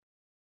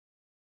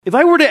If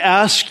I were to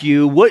ask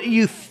you, what do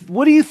you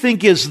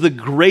think is the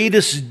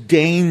greatest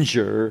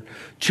danger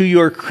to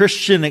your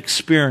Christian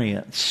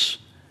experience?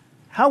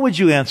 How would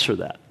you answer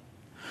that?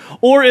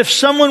 Or if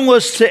someone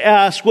was to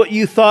ask what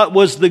you thought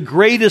was the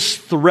greatest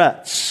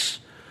threats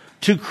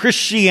to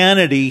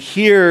Christianity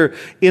here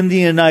in the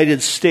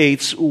United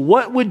States,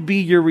 what would be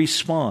your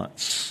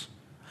response?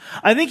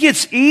 I think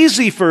it's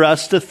easy for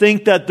us to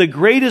think that the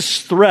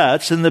greatest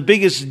threats and the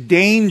biggest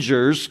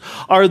dangers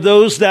are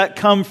those that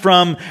come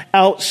from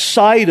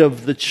outside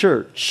of the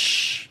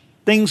church.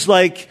 Things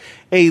like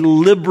a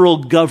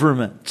liberal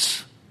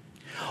government.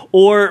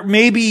 Or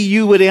maybe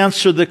you would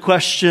answer the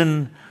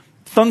question,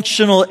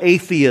 functional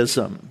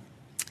atheism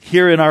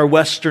here in our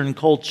Western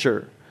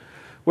culture,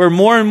 where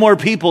more and more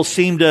people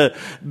seem to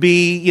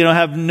be,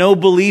 have no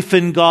belief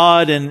in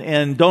God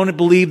and don't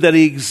believe that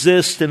He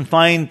exists and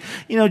find,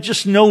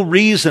 just no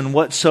reason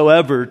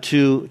whatsoever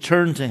to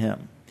turn to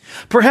Him.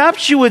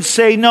 Perhaps you would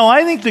say, no,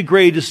 I think the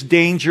greatest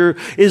danger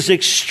is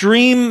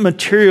extreme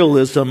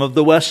materialism of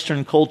the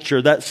Western culture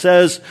that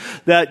says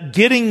that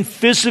getting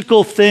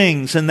physical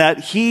things and that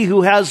he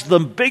who has the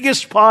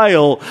biggest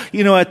pile,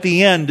 at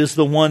the end is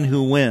the one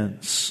who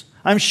wins.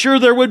 I'm sure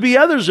there would be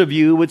others of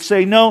you who would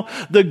say, no,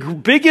 the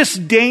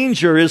biggest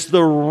danger is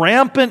the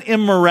rampant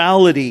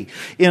immorality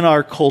in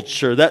our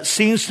culture that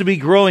seems to be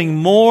growing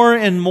more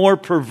and more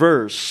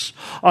perverse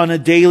on a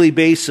daily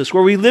basis,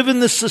 where we live in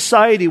this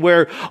society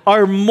where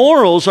our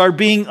morals are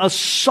being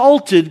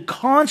assaulted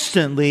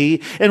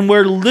constantly and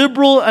where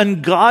liberal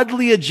and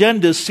godly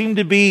agendas seem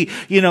to be,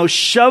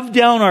 shoved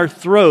down our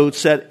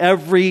throats at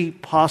every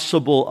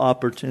possible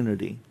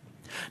opportunity.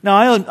 Now,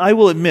 I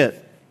will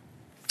admit,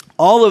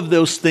 all of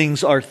those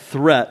things are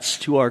threats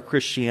to our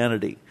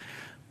Christianity,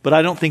 but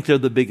I don't think they're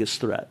the biggest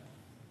threat.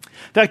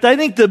 In fact, I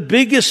think the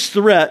biggest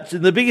threat,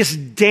 the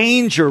biggest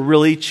danger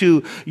really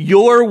to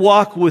your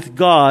walk with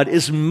God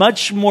is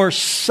much more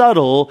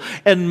subtle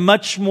and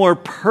much more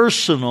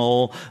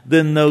personal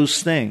than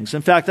those things.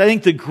 In fact, I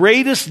think the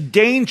greatest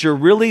danger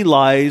really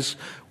lies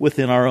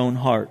within our own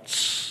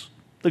hearts.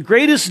 The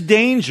greatest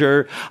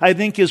danger, I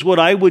think, is what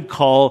I would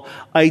call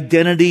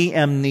identity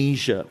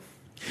amnesia.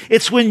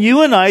 It's when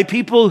you and I,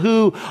 people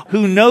who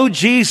know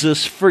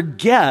Jesus,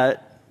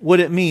 forget what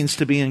it means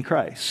to be in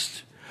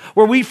Christ.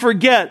 Where we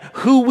forget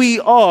who we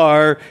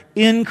are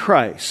in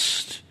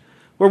Christ.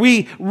 Where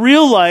we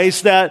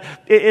realize that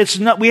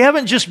we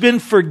haven't just been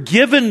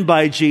forgiven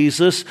by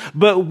Jesus,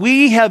 but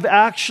we have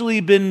actually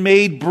been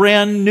made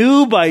brand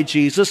new by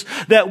Jesus.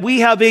 That we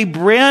have a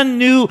brand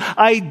new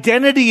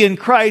identity in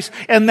Christ.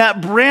 And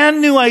that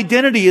brand new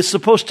identity is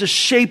supposed to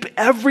shape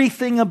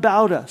everything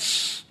about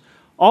us.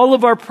 All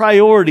of our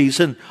priorities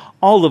and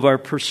all of our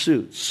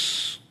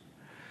pursuits.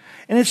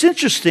 And it's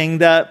interesting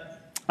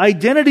that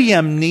identity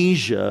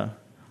amnesia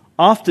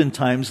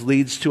oftentimes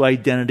leads to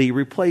identity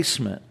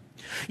replacement.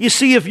 You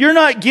see, if you're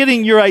not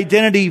getting your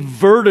identity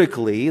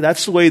vertically,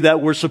 that's the way that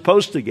we're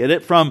supposed to get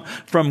it from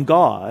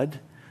God,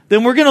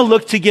 then we're going to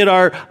look to get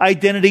our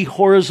identity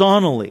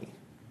horizontally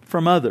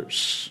from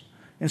others.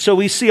 And so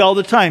we see all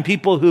the time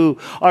people who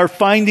are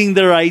finding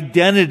their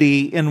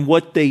identity in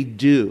what they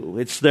do.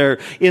 It's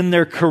in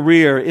their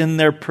career, in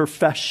their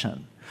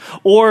profession.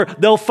 Or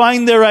they'll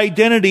find their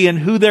identity in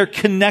who they're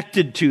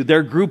connected to,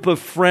 their group of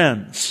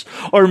friends.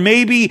 Or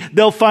maybe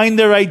they'll find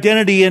their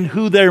identity in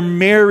who they're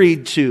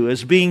married to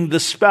as being the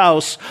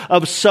spouse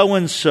of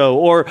so-and-so.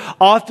 Or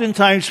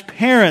oftentimes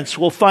parents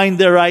will find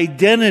their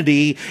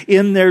identity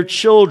in their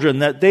children,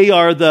 that they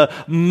are the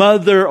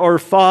mother or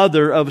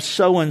father of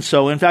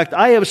so-and-so. In fact,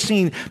 I have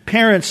seen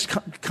parents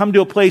come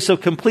to a place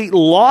of complete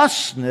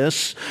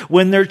lostness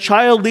when their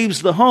child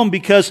leaves the home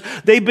because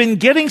they've been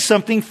getting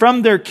something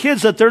from their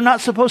kids that they're not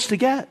supposed to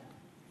get.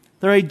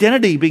 Their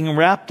identity being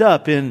wrapped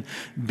up in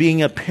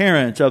being a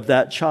parent of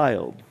that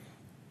child.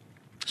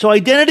 So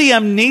identity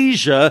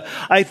amnesia,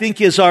 I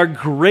think, is our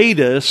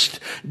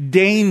greatest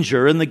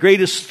danger and the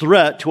greatest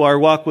threat to our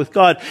walk with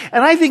God.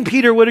 And I think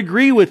Peter would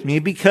agree with me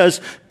because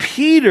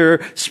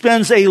Peter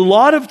spends a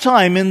lot of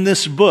time in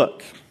this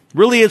book.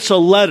 Really, it's a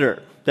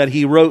letter that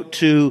he wrote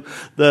to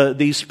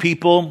these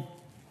people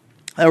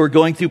that were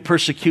going through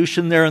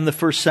persecution there in the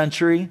first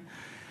century.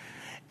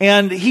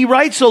 And he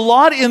writes a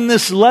lot in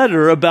this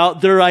letter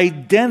about their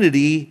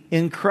identity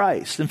in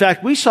Christ. In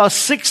fact, we saw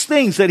 6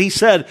 things that he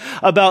said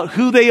about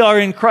who they are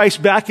in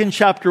Christ back in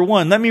chapter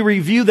 1. Let me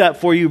review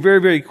that for you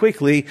very, very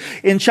quickly.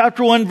 In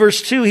chapter 1,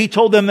 verse 2, he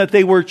told them that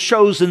they were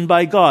chosen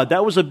by God.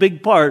 That was a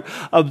big part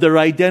of their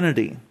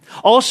identity.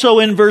 Also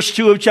in verse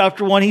 2 of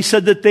chapter 1, he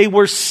said that they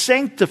were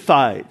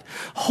sanctified.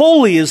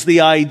 Holy is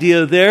the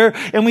idea there.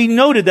 And we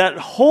noted that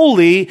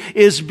holy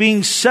is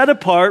being set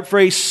apart for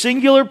a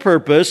singular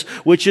purpose,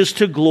 which is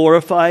to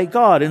glorify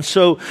God. And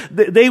so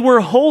they were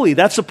holy.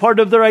 That's a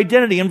part of their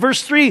identity. In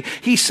verse 3,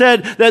 he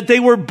said that they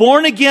were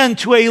born again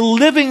to a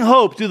living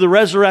hope through the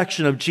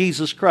resurrection of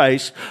Jesus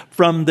Christ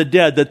from the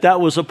dead,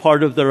 that was a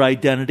part of their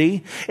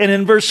identity. And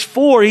in verse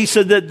 4, he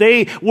said that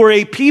they were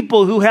a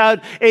people who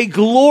had a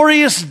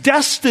glorious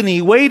destiny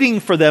destiny waiting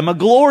for them, a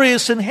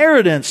glorious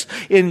inheritance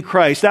in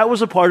Christ. That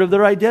was a part of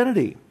their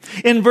identity.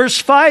 In verse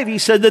 5, he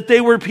said that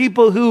they were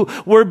people who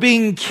were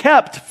being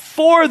kept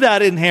for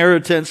that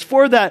inheritance,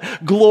 for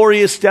that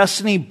glorious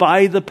destiny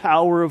by the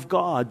power of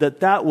God,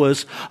 that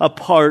was a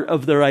part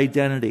of their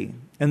identity.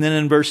 And then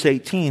in verse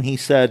 18, he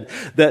said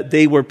that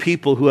they were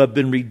people who have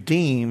been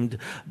redeemed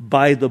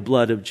by the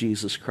blood of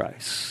Jesus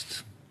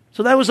Christ.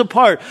 So that was a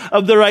part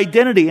of their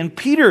identity. And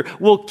Peter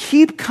will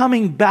keep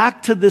coming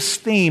back to this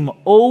theme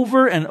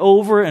over and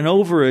over and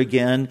over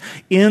again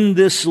in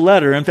this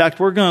letter. In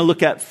fact, we're going to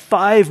look at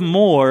 5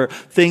 more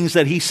things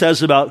that he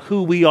says about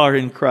who we are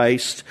in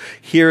Christ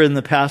here in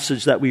the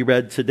passage that we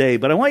read today.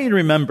 But I want you to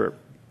remember,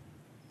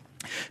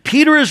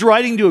 Peter is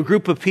writing to a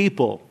group of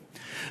people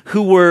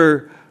who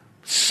were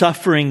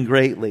suffering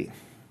greatly.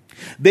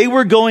 They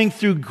were going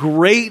through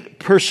great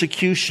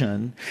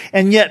persecution,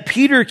 and yet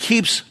Peter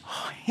keeps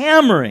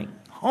hammering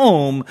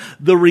home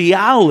the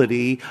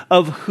reality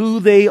of who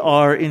they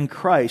are in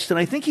Christ. And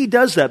I think he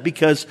does that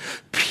because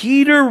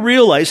Peter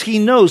realized, he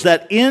knows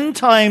that in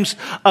times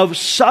of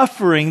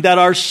suffering, that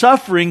our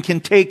suffering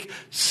can take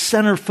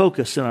center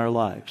focus in our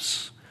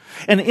lives.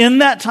 And in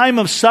that time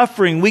of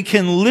suffering, we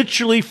can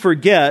literally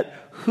forget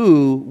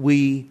who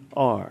we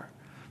are.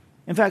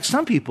 In fact,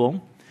 some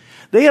people,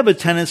 they have a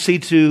tendency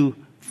to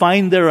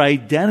find their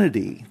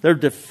identity. They're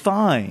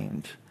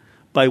defined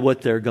by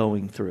what they're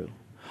going through,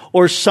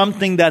 or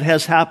something that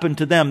has happened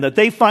to them, that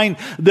they find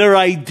their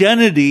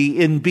identity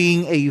in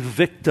being a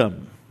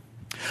victim.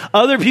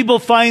 Other people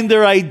find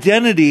their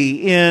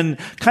identity in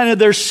kind of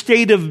their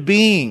state of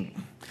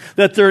being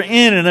that they're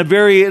in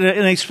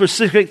a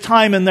specific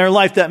time in their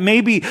life, that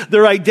maybe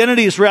their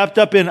identity is wrapped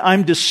up in,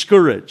 I'm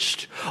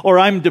discouraged, or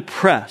I'm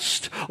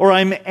depressed, or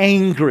I'm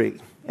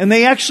angry. And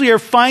they actually are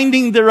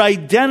finding their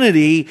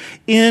identity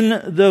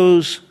in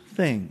those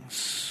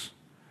things.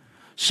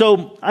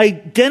 So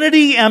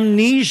identity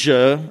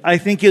amnesia, I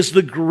think, is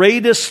the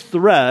greatest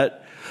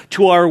threat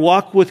to our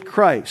walk with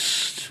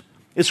Christ.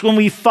 It's when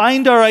we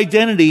find our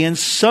identity in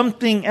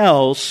something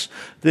else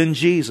than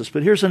Jesus.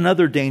 But here's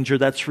another danger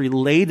that's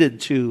related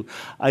to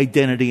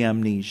identity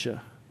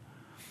amnesia.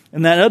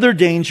 And that other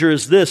danger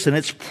is this, and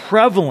it's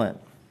prevalent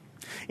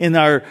in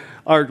our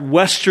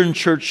Western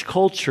church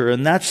culture,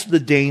 and that's the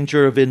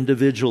danger of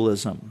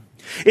individualism.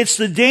 It's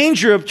the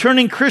danger of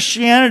turning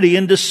Christianity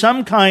into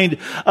some kind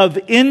of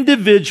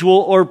individual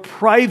or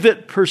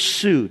private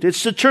pursuit.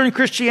 It's to turn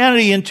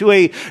Christianity into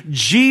a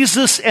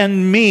Jesus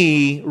and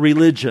me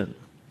religion.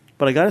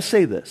 But I got to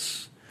say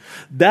this,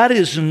 that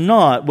is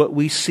not what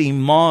we see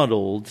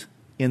modeled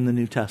in the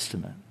New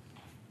Testament.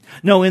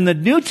 No, in the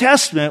New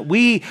Testament,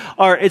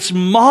 it's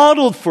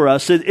modeled for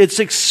us. It's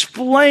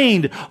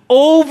explained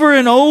over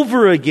and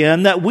over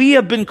again that we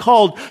have been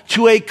called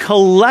to a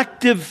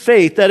collective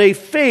faith, that a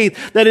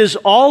faith that is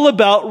all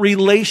about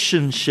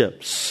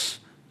relationships.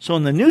 So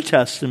in the New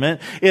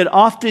Testament, it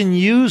often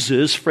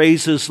uses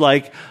phrases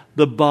like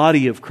the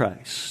body of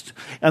Christ,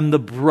 and the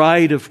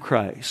bride of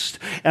Christ,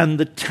 and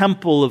the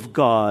temple of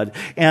God,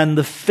 and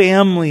the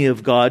family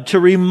of God, to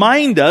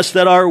remind us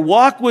that our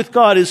walk with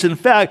God is in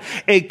fact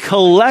a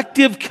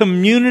collective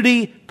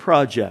community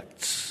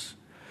project.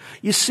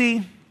 You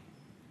see,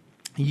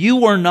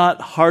 you are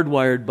not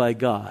hardwired by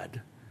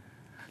God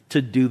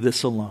to do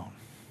this alone.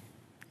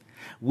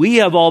 We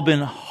have all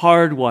been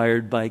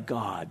hardwired by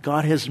God.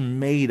 God has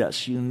made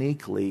us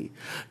uniquely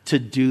to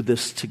do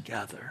this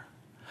together.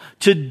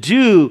 To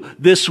do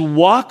this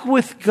walk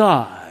with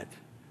God,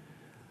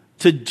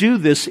 to do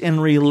this in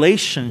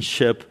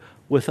relationship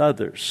with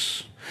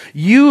others.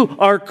 You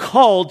are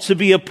called to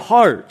be a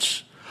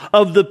part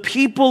of the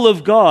people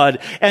of God,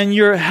 and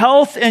your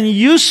health and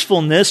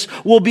usefulness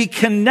will be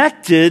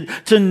connected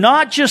to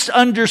not just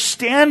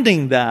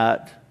understanding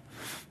that,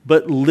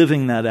 but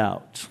living that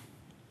out.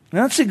 And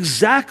that's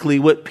exactly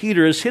what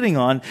Peter is hitting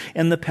on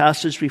in the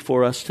passage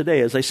before us today.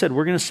 As I said,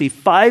 we're going to see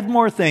 5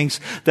 more things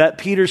that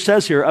Peter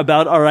says here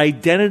about our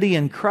identity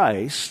in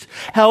Christ.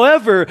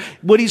 However,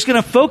 what he's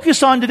going to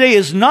focus on today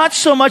is not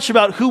so much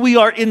about who we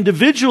are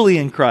individually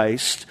in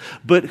Christ,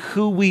 but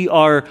who we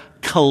are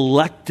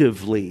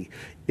collectively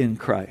in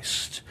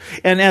Christ.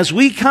 And as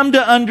we come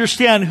to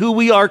understand who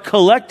we are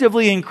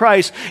collectively in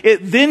Christ, it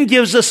then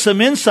gives us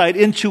some insight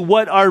into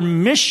what our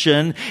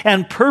mission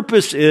and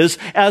purpose is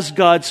as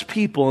God's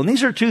people. And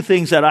these are 2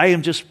 things that I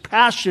am just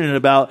passionate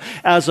about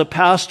as a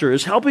pastor,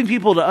 is helping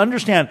people to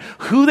understand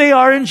who they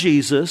are in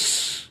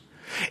Jesus,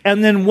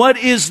 and then what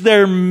is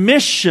their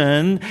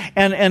mission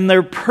and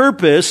their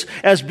purpose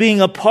as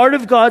being a part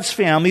of God's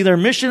family, their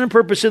mission and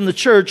purpose in the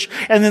church,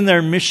 and then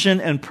their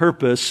mission and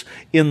purpose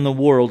in the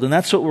world. And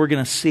that's what we're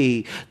going to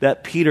see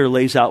that Peter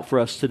lays out for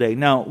us today.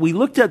 Now, we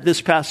looked at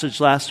this passage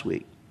last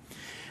week,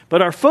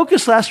 but our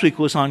focus last week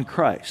was on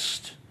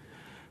Christ,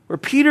 where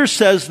Peter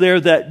says there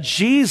that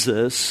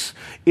Jesus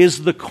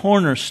is the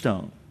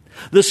cornerstone.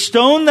 The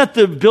stone that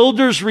the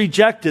builders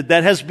rejected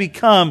that has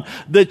become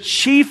the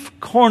chief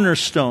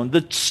cornerstone,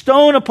 the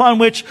stone upon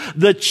which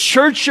the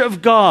church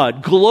of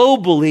God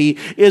globally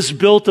is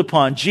built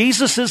upon.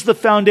 Jesus is the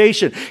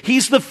foundation.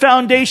 He's the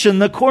foundation,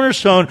 the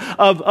cornerstone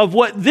of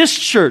what this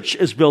church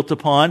is built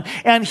upon.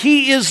 And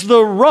He is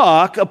the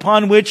rock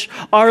upon which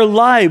our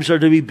lives are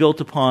to be built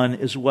upon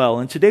as well.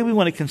 And today we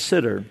want to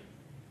consider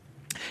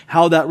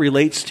how that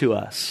relates to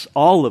us,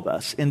 all of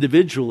us,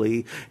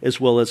 individually as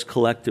well as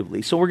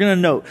collectively. So we're going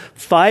to note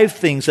 5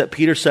 things that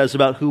Peter says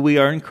about who we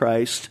are in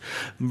Christ.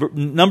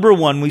 Number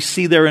 1, we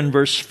see there in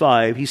verse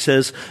 5, he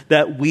says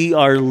that we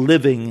are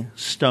living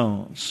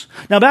stones.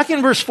 Now back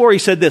in verse 4, he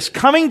said this,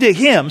 coming to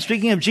Him,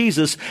 speaking of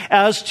Jesus,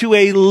 as to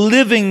a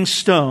living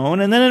stone.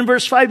 And then in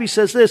verse 5, he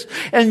says this,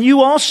 and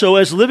you also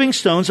as living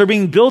stones are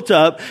being built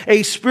up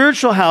a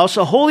spiritual house,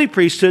 a holy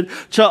priesthood,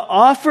 to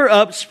offer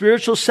up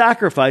spiritual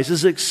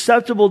sacrifices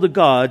acceptable to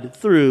God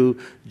through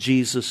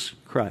Jesus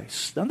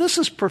Christ. Now this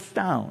is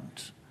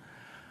profound.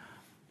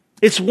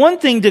 It's one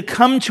thing to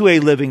come to a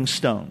living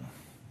stone.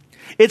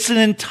 It's an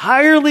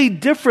entirely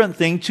different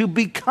thing to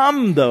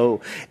become,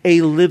 though,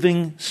 a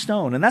living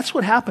stone. And that's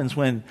what happens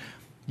when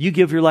you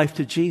give your life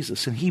to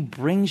Jesus and He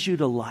brings you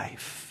to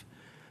life.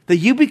 That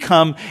you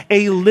become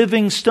a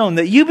living stone.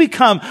 That you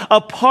become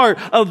a part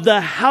of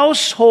the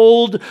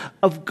household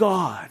of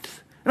God.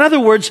 In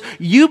other words,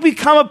 you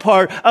become a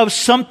part of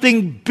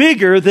something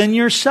bigger than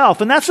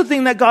yourself. And that's the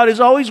thing that God is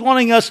always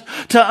wanting us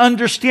to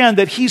understand,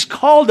 that He's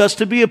called us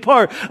to be a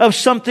part of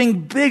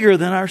something bigger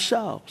than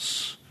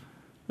ourselves.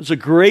 There's a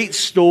great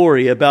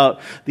story about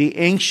the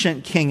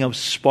ancient king of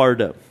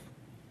Sparta,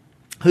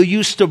 who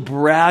used to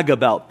brag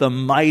about the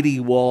mighty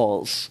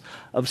walls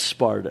of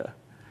Sparta.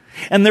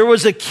 And there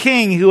was a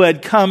king who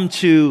had come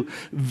to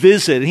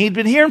visit. And he'd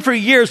been hearing for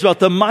years about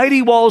the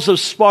mighty walls of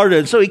Sparta.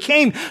 And so he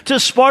came to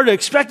Sparta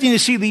expecting to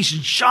see these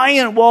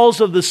giant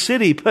walls of the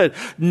city, but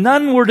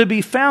none were to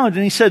be found.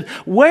 And he said,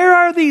 where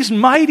are these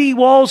mighty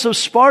walls of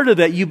Sparta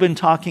that you've been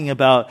talking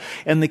about?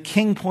 And the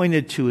king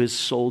pointed to his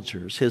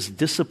soldiers, his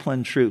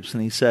disciplined troops,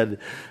 and he said,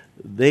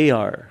 they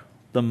are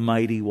the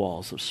mighty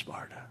walls of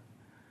Sparta.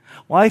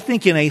 Well, I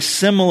think in a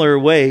similar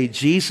way,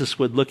 Jesus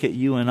would look at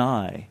you and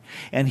I,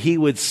 and He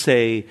would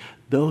say,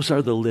 those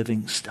are the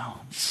living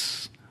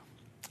stones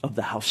of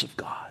the house of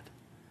God.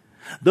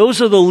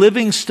 Those are the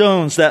living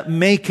stones that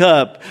make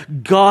up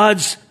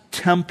God's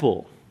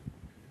temple.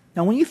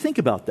 Now, when you think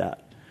about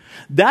that,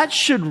 that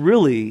should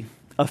really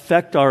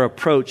affect our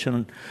approach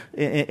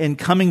in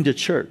coming to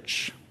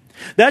church.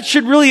 That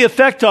should really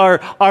affect our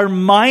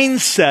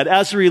mindset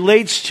as it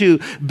relates to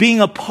being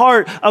a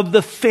part of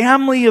the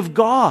family of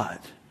God.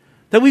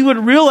 That we would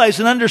realize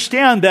and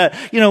understand that,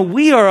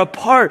 we are a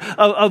part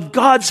of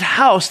God's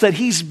house that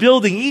He's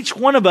building. Each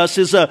one of us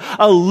is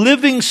a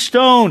living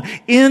stone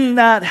in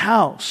that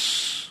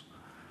house.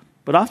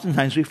 But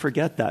oftentimes we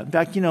forget that. In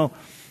fact,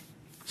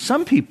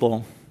 some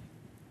people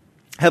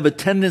have a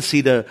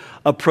tendency to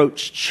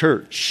approach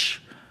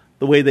church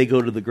the way they go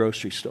to the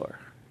grocery store.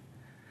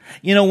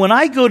 When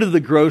I go to the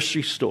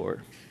grocery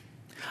store,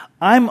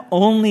 I'm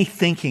only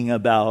thinking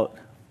about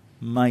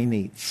my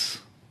needs.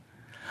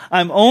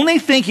 I'm only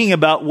thinking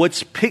about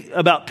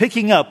about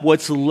picking up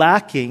what's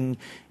lacking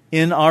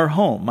in our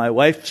home. My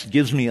wife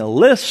gives me a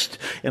list,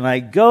 and I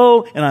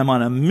go, and I'm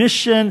on a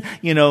mission,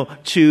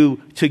 to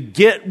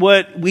get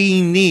what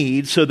we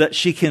need so that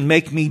she can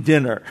make me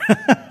dinner.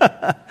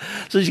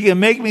 So she can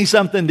make me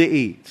something to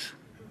eat.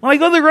 When I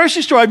go to the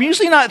grocery store, I'm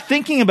usually not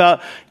thinking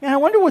about, I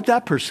wonder what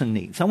that person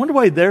needs. I wonder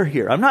why they're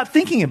here. I'm not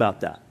thinking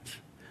about that.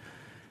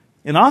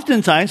 And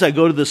oftentimes I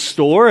go to the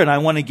store and I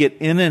want to get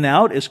in and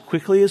out as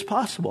quickly as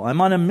possible. I'm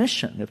on a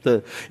mission.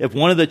 If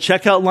one of the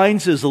checkout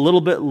lines is a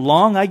little bit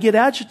long, I get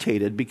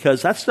agitated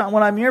because that's not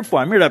what I'm here for.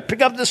 I'm here to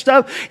pick up the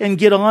stuff and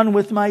get on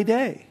with my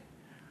day.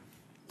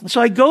 So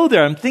I go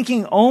there. I'm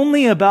thinking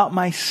only about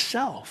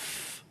myself.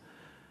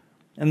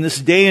 In this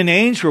day and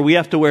age where we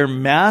have to wear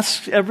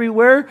masks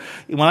everywhere,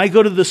 when I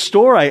go to the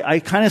store, I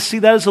kind of see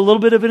that as a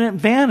little bit of an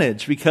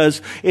advantage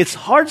because it's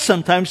hard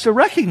sometimes to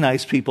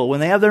recognize people when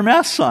they have their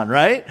masks on,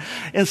 right?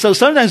 And so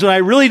sometimes when I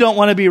really don't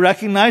want to be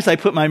recognized, I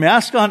put my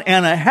mask on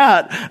and a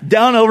hat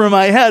down over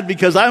my head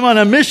because I'm on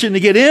a mission to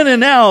get in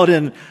and out.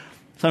 And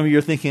some of you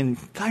are thinking,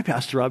 "Guy,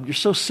 Pastor Rob, you're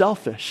so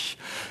selfish."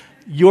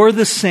 You're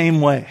the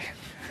same way.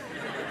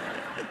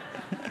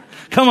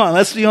 Come on,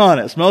 let's be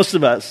honest. Most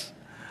of us.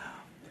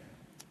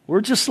 We're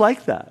just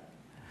like that.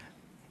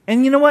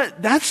 And you know what?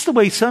 That's the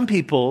way some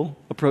people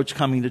approach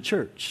coming to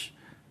church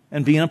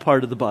and being a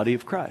part of the body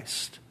of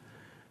Christ.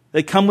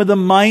 They come with a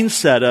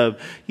mindset of,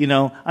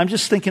 I'm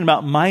just thinking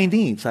about my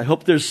needs. I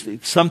hope there's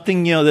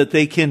something, that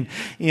they can,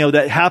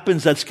 that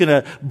happens that's going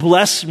to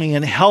bless me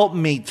and help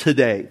me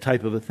today,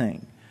 type of a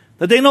thing.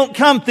 That they don't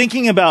come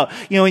thinking about,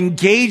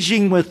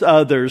 engaging with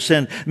others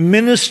and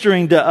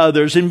ministering to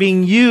others and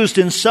being used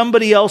in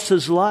somebody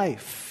else's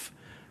life.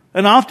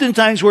 And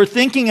oftentimes we're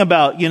thinking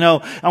about,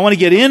 I want to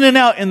get in and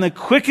out in the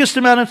quickest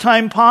amount of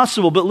time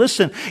possible. But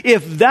listen,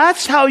 if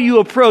that's how you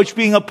approach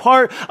being a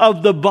part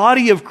of the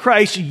body of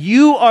Christ,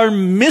 you are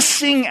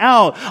missing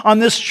out on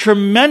this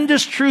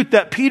tremendous truth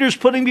that Peter's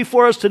putting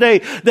before us today,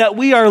 that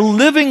we are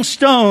living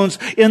stones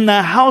in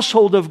the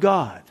household of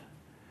God.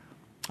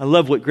 I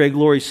love what Greg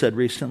Laurie said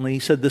recently. He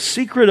said, the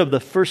secret of the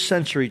first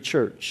century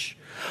church,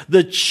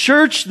 the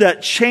church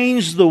that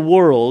changed the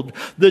world,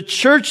 the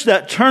church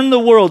that turned the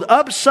world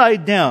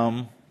upside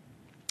down,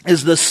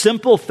 is the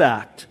simple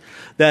fact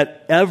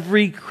that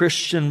every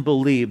Christian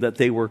believed that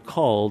they were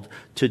called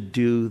to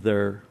do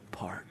their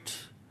part.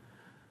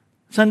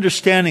 It's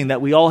understanding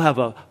that we all have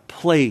a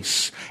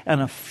place and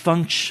a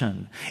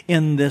function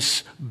in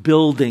this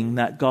building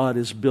that God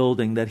is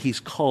building, that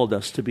He's called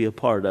us to be a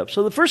part of.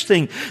 So the first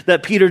thing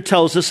that Peter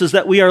tells us is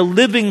that we are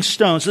living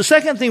stones. The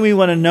second thing we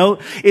want to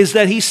note is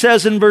that he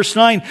says in verse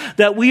 9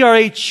 that we are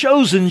a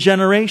chosen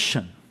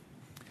generation.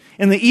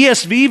 In the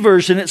ESV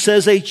version, it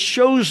says a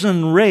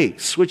chosen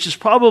race, which is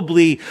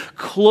probably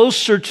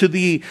closer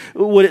to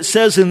what it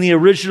says in the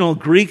original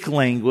Greek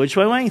language.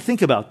 But I want you to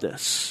think about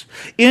this.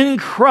 In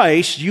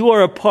Christ, you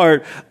are a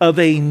part of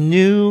a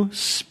new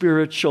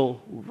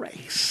spiritual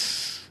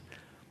race.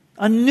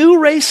 A new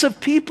race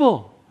of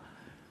people.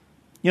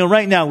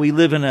 Right now we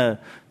live in a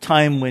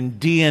time when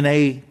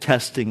DNA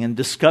testing and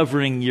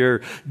discovering your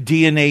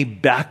DNA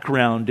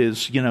background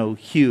is,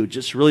 huge.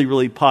 It's really,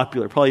 really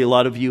popular. Probably a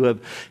lot of you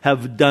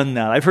have done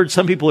that. I've heard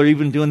some people are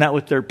even doing that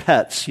with their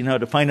pets,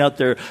 to find out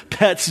their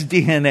pet's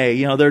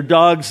DNA, their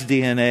dog's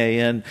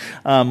DNA,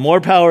 and more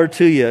power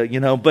to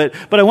you, But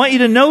I want you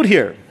to note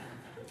here,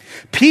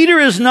 Peter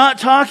is not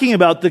talking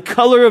about the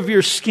color of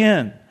your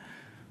skin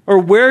or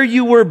where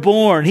you were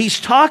born. He's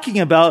talking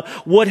about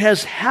what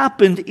has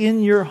happened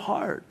in your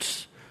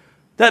heart.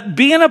 That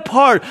being a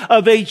part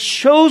of a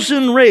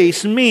chosen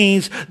race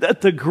means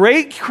that the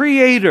great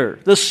Creator,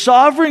 the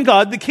sovereign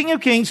God, the King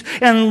of Kings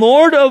and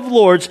Lord of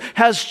Lords,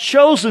 has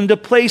chosen to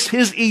place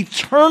His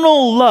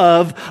eternal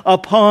love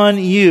upon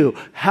you.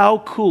 How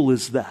cool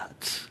is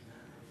that?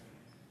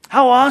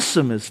 How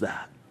awesome is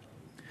that?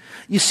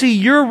 You see,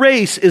 your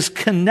race is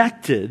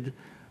connected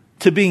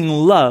to being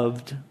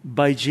loved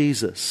by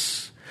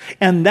Jesus.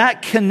 And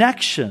that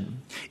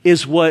connection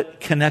is what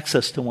connects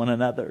us to one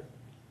another.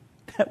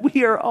 That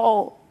we are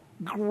all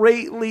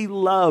greatly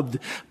loved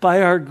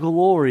by our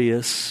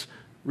glorious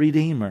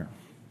Redeemer.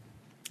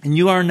 And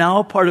you are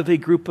now part of a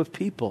group of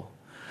people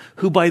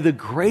who by the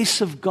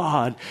grace of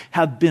God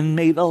have been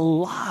made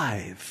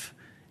alive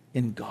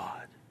in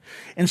God.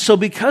 And so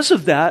because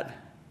of that,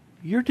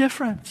 you're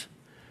different.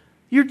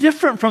 You're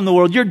different from the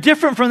world. You're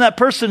different from that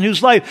person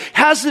whose life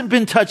hasn't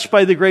been touched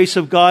by the grace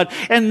of God.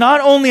 And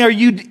not only are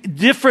you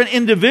different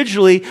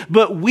individually,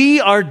 but we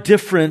are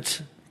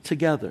different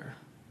together.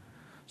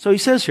 So he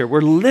says here,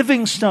 we're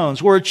living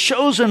stones. We're a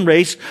chosen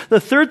race. The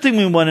third thing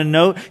we want to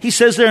note, he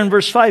says there in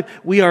verse 5,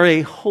 we are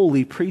a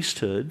holy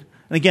priesthood.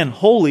 And again,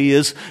 holy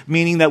is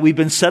meaning that we've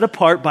been set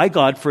apart by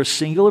God for a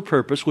singular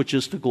purpose, which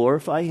is to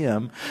glorify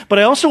Him. But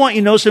I also want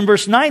you to notice in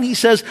verse 9, he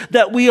says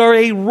that we are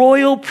a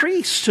royal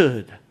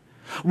priesthood.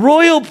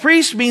 Royal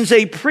priest means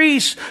a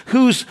priest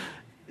whose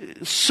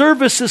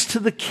service is to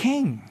the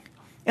king.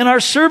 And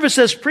our service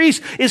as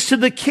priests is to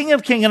the King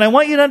of Kings. And I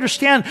want you to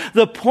understand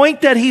the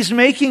point that he's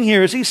making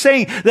here is he's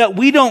saying that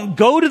we don't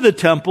go to the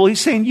temple. He's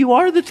saying you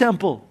are the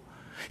temple.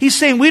 He's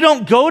saying we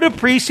don't go to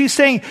priests. He's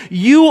saying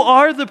you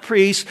are the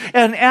priest.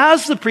 And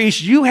as the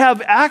priest, you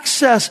have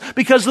access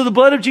because of the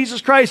blood of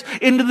Jesus Christ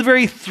into the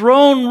very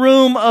throne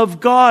room of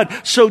God.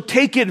 So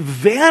take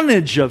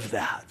advantage of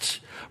that.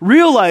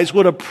 Realize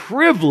what a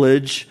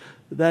privilege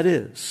that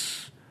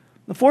is.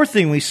 The fourth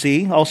thing we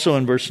see, also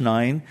in verse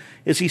 9,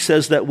 is he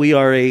says that we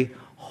are a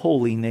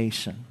holy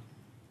nation.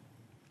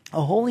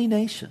 A holy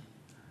nation.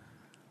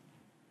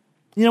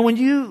 When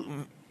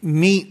you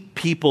meet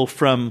people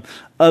from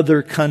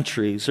other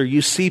countries or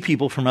you see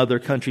people from other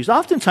countries,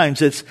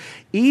 oftentimes it's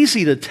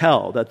easy to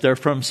tell that they're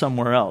from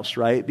somewhere else,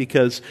 right?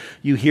 Because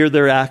you hear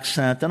their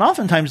accent and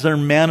oftentimes their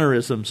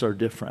mannerisms are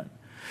different.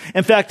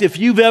 In fact, if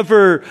you've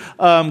ever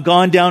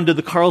gone down to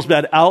the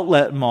Carlsbad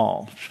Outlet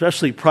Mall,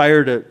 especially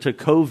prior to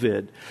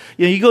COVID,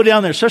 you go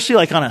down there, especially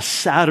like on a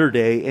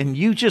Saturday, and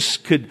you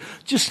just could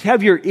just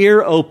have your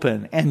ear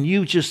open and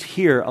you just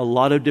hear a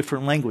lot of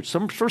different language.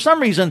 For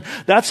some reason,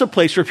 that's a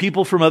place where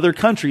people from other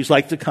countries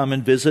like to come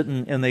and visit,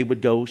 and they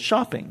would go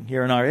shopping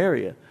here in our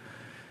area.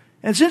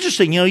 And it's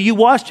interesting, you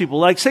watch people,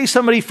 like say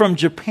somebody from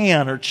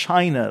Japan or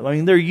China. I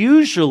mean, they're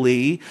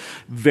usually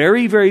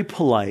very, very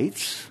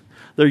polite.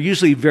 They're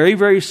usually very,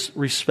 very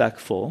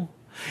respectful,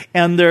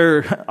 and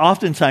they're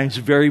oftentimes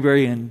very,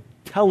 very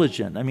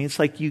intelligent. I mean, it's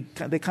like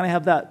they kind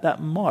of have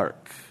that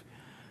mark.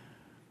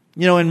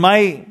 In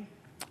my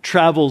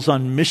travels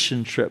on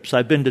mission trips,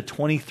 I've been to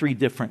 23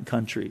 different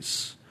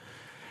countries.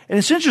 And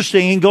it's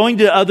interesting in going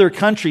to other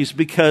countries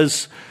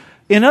because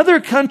in other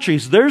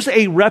countries, there's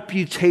a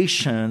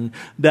reputation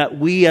that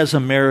we as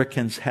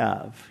Americans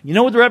have. You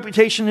know what the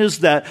reputation is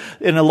that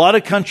in a lot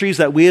of countries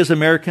that we as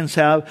Americans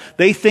have?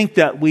 They think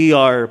that we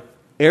are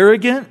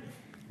arrogant,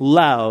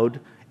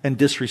 loud, and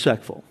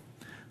disrespectful.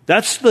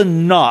 That's the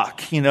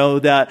knock,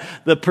 that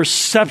the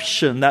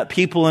perception that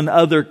people in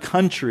other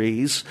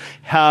countries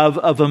have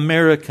of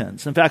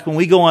Americans. In fact, when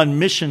we go on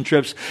mission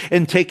trips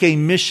and take a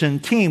mission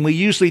team, we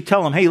usually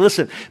tell them, hey,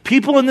 listen,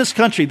 people in this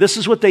country, this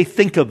is what they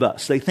think of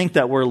us. They think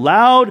that we're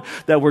loud,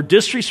 that we're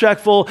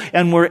disrespectful,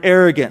 and we're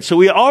arrogant. So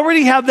we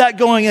already have that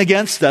going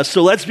against us,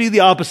 so let's be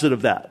the opposite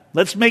of that.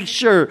 Let's make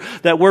sure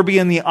that we're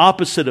being the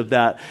opposite of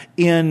that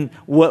in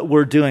what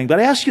we're doing. But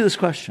I ask you this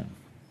question.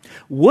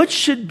 What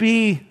should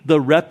be the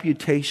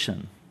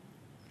reputation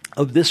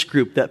of this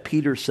group that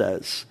Peter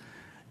says,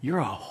 you're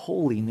a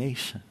holy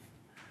nation?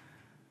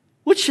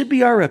 What should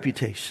be our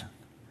reputation?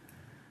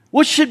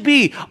 What should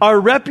be our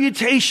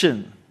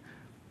reputation?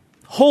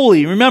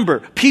 Holy, remember,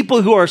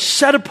 people who are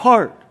set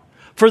apart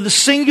for the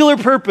singular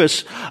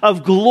purpose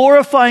of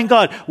glorifying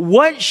God.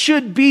 What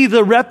should be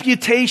the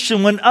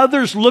reputation when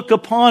others look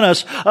upon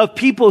us of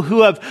people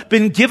who have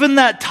been given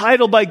that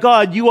title by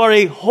God? You are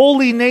a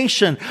holy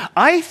nation.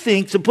 I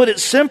think, to put it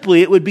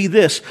simply, it would be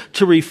this: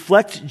 to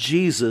reflect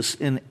Jesus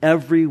in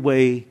every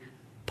way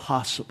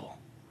possible.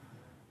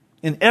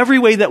 In every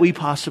way that we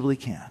possibly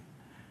can.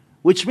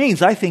 Which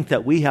means I think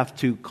that we have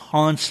to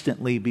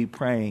constantly be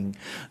praying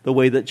the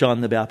way that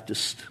John the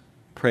Baptist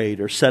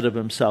prayed or said of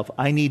himself,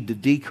 I need to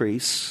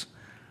decrease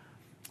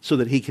so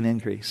that he can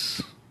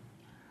increase.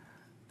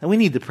 And we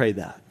need to pray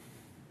that.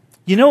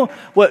 You know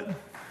what?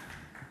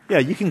 Yeah,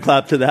 you can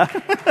clap to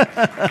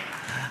that.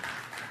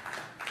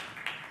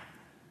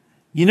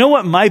 You know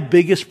what my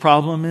biggest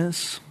problem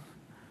is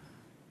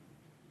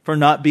for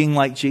not being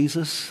like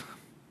Jesus?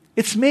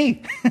 It's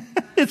me.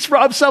 It's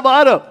Rob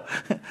Salvato.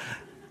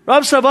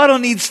 Rob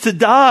Salvato needs to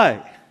die.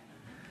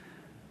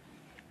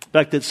 In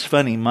fact, it's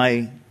funny.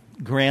 My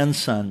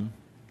grandson,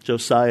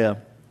 Josiah,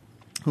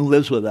 who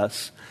lives with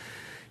us,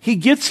 he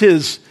gets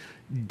his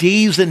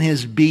D's and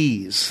his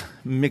B's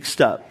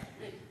mixed up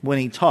when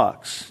he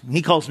talks.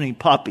 He calls me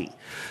Poppy.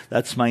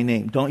 That's my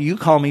name. Don't you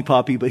call me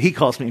Poppy, but he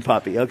calls me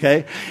Poppy,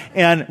 okay?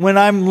 And when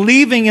I'm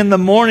leaving in the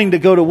morning to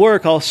go to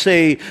work, I'll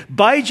say,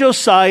 bye,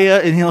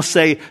 Josiah, and he'll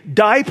say,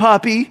 die,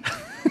 Poppy.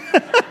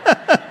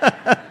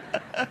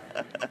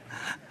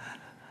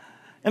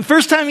 And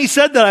first time he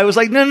said that, I was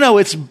like, no,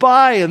 it's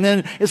bye. And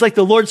then it's like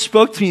the Lord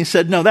spoke to me and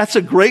said, no, that's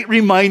a great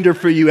reminder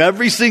for you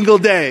every single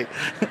day,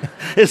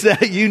 is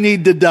that you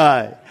need to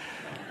die.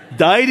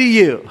 Die to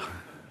you.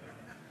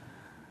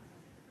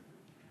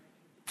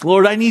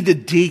 Lord, I need to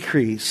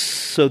decrease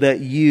so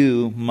that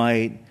you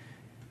might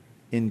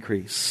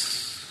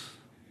increase.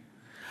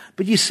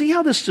 But you see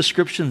how this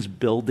description's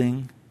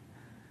building?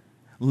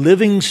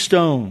 Living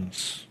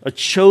stones, a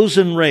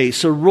chosen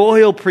race, a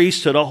royal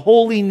priesthood, a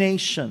holy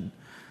nation.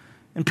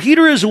 And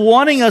Peter is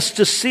wanting us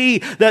to see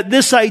that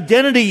this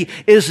identity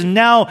is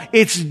now,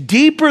 it's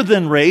deeper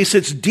than race,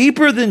 it's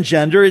deeper than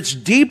gender, it's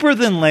deeper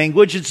than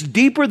language, it's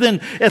deeper than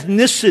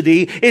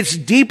ethnicity, it's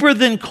deeper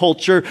than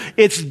culture,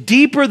 it's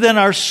deeper than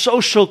our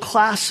social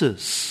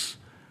classes.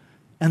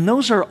 And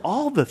those are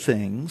all the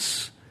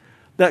things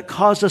that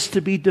cause us to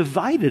be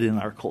divided in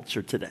our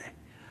culture today.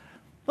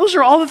 Those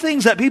are all the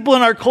things that people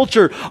in our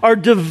culture are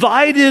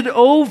divided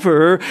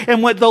over.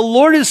 And what the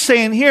Lord is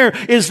saying here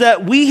is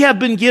that we have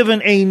been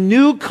given a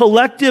new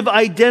collective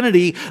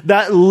identity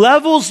that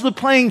levels the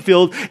playing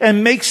field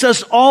and makes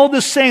us all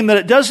the same. That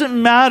it doesn't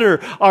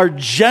matter our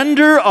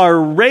gender, our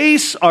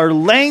race, our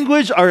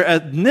language, our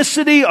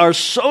ethnicity, our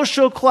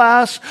social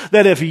class.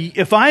 That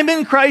if I'm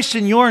in Christ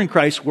and you're in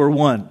Christ, we're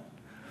one.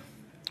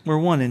 We're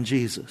one in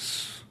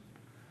Jesus.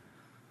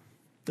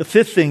 The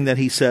fifth thing that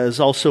he says,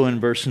 also in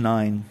verse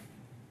 9,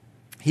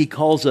 he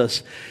calls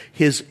us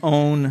his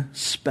own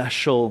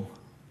special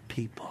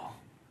people.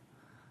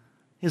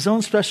 His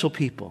own special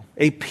people.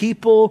 A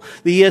people,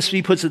 the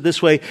ESV puts it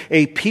this way,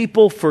 a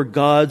people for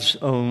God's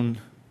own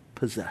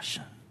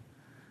possession.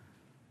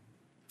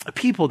 A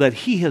people that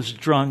he has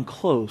drawn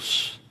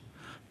close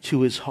to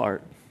his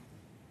heart.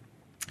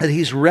 That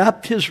he's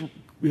wrapped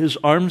his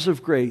arms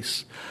of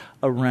grace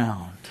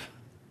around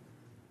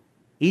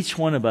each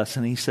one of us,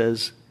 and he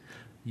says,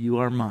 you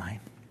are mine.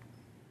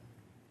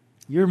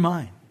 You're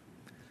mine.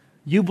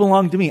 You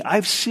belong to me.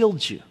 I've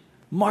sealed you,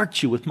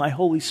 marked you with my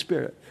Holy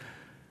Spirit.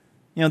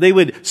 You know, they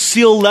would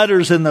seal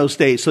letters in those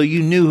days, so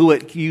you knew who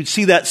it, you'd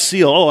see that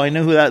seal. Oh, I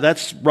know who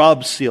that's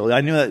Rob's seal. I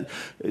knew that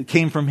it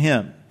came from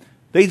him.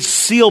 They'd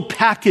seal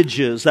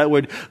packages that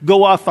would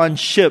go off on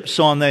ships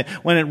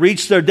when it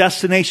reached their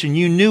destination.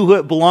 You knew who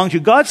it belonged to.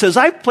 God says,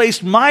 I've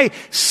placed my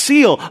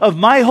seal of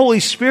my Holy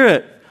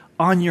Spirit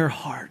on your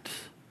heart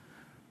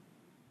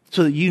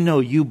so that you know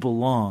you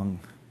belong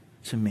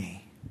to me.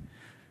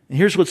 And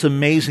here's what's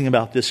amazing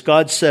about this.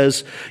 God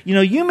says, you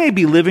know, you may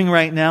be living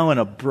right now in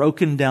a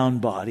broken down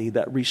body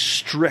that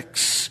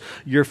restricts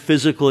your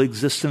physical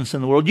existence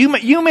in the world.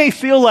 You may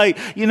feel like,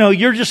 you know,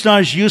 you're just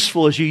not as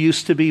useful as you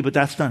used to be, but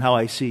that's not how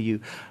I see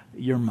you.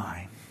 You're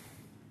mine.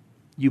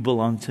 You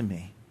belong to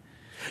me.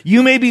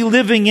 You may be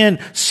living in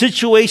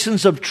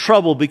situations of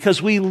trouble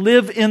because we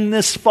live in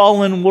this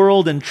fallen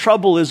world and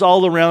trouble is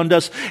all around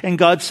us. And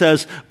God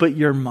says, but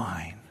you're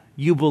mine.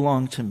 You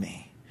belong to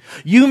me.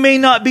 You may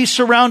not be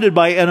surrounded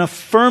by an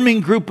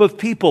affirming group of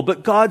people,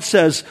 but God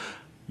says,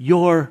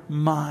 you're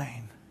mine.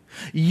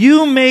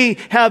 You may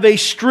have a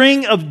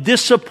string of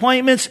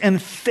disappointments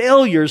and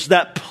failures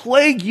that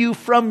plague you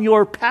from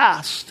your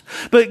past.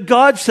 But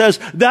God says,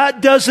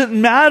 that doesn't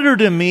matter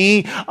to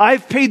me.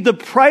 I've paid the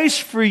price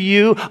for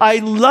you. I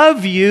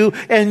love you,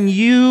 and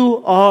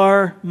you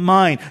are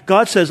mine.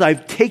 God says,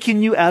 I've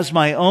taken you as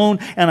my own,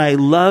 and I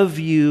love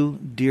you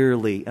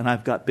dearly, and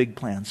I've got big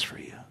plans for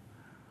you.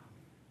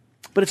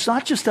 But it's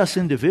not just us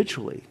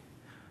individually.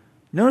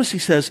 Notice he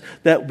says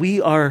that we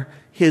are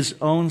his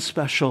own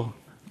special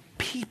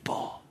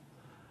people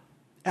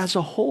as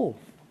a whole.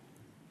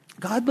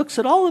 God looks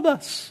at all of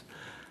us.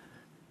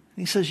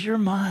 And he says, you're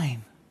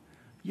mine.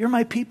 You're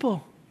my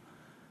people.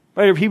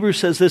 The writer of Hebrews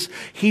says this,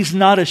 he's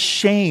not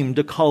ashamed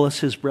to call us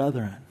his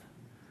brethren.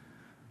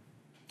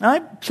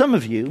 Now, some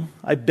of you,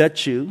 I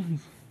bet you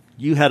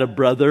had a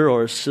brother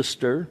or a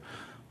sister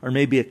or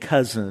maybe a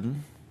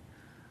cousin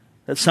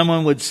that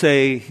someone would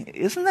say,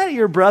 isn't that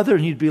your brother?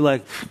 And you'd be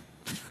like,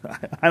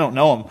 I don't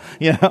know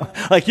him,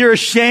 like you're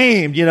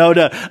ashamed,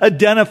 to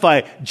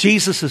identify.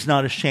 Jesus is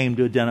not ashamed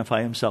to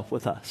identify himself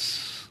with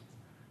us.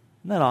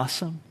 Isn't that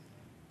awesome?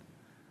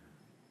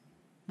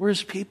 We're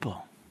his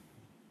people.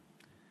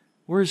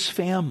 We're his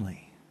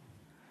family.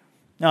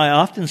 Now, I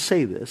often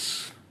say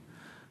this,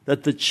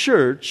 that the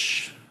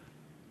church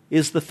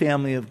is the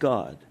family of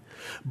God.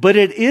 But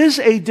it is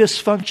a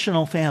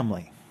dysfunctional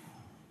family.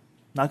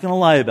 Not going to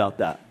lie about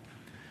that.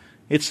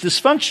 It's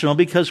dysfunctional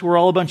because we're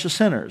all a bunch of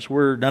sinners.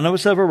 None of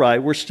us have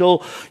arrived. We're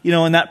still,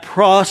 in that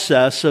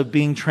process of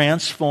being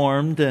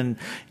transformed and,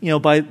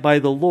 by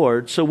the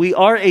Lord. So we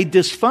are a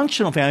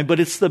dysfunctional family, but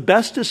it's the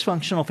best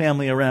dysfunctional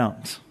family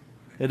around.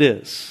 It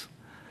is.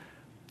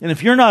 And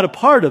if you're not a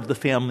part of the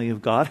family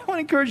of God, I want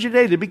to encourage you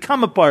today to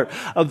become a part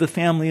of the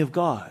family of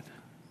God.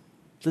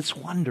 It's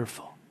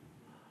wonderful.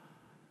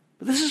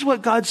 But this is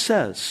what God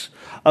says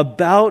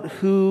about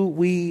who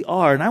we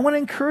are. And I want to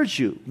encourage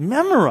you,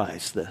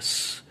 memorize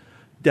this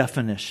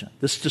definition,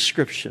 this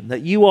description,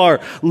 that you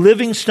are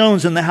living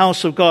stones in the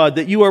house of God,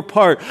 that you are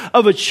part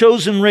of a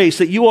chosen race,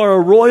 that you are a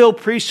royal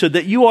priesthood,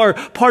 that you are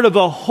part of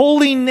a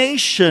holy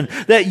nation,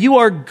 that you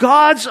are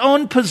God's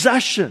own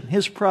possession,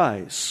 his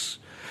prize.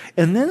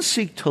 And then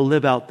seek to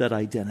live out that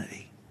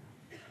identity.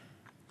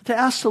 To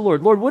ask the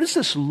Lord, what does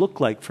this look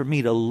like for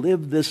me to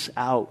live this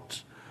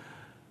out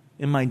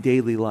in my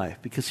daily life?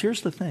 Because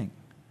here's the thing.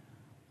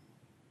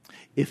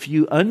 If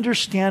you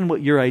understand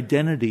what your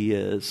identity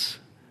is,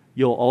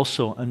 you'll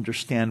also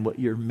understand what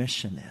your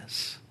mission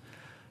is.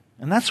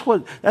 And that's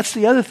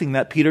the other thing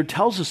that Peter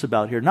tells us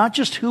about here. Not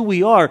just who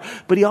we are,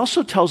 but he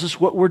also tells us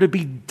what we're to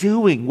be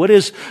doing. What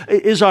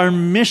is our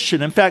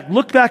mission? In fact,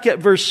 look back at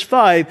verse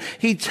 5.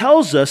 He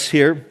tells us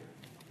here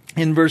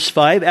in verse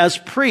 5, as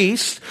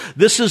priests,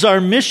 this is our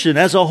mission,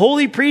 as a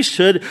holy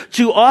priesthood,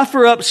 to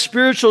offer up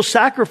spiritual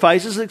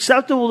sacrifices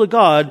acceptable to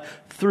God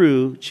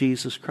through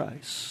Jesus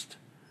Christ.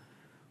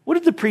 What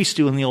did the priests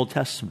do in the Old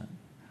Testament?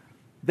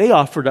 They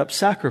offered up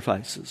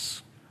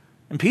sacrifices.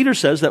 And Peter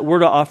says that we're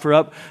to offer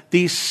up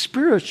these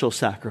spiritual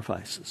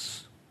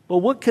sacrifices.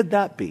 Well, what could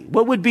that be?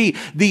 What would be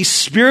these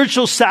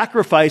spiritual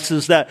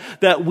sacrifices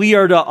that we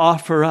are to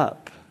offer up?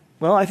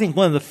 Well, I think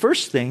one of the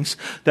first things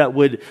that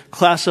would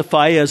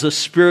classify as a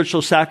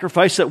spiritual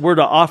sacrifice that we're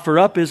to offer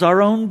up is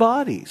our own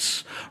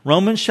bodies.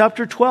 Romans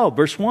chapter 12,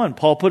 verse 1,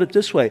 Paul put it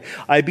this way,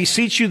 I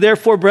beseech you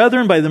therefore,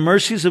 brethren, by the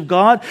mercies of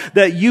God,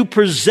 that you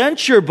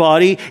present your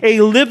body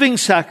a living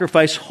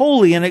sacrifice,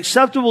 holy and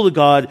acceptable to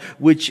God,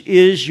 which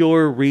is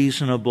your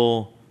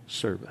reasonable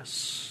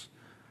service.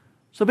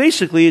 So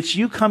basically, it's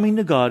you coming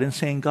to God and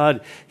saying, God,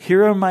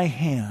 here are my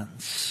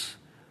hands.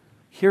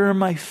 Here are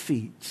my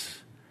feet.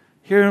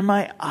 Here are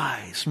my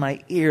eyes,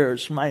 my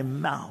ears, my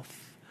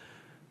mouth,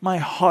 my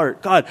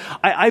heart. God,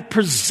 I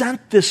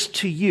present this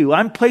to you.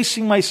 I'm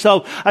giving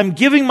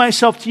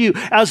myself to you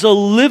as a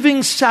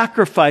living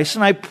sacrifice.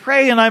 And I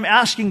pray and I'm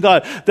asking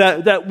God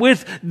that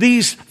with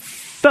these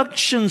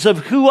functions of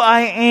who I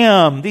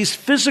am, these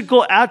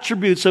physical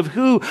attributes of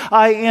who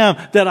I am,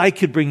 that I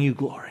could bring you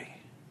glory.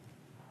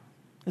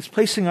 It's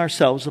placing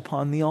ourselves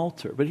upon the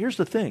altar. But here's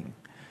the thing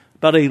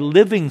about a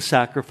living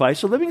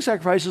sacrifice. A living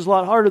sacrifice is a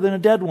lot harder than a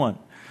dead one.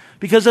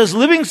 Because as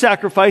living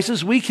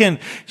sacrifices, we can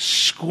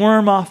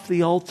squirm off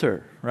the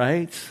altar,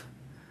 right?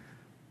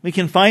 We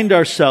can find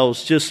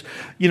ourselves just,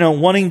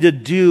 wanting to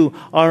do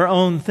our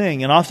own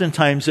thing. And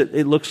oftentimes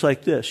it looks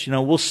like this.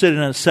 We'll sit in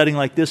a setting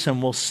like this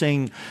and we'll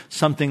sing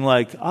something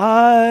like,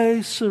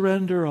 I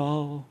surrender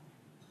all.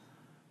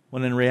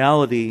 When in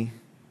reality,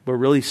 we're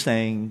really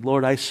saying,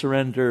 Lord, I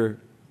surrender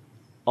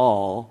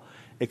all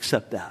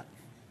except that.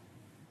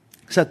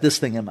 Except this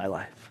thing in my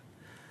life.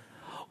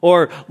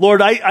 Or,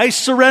 Lord, I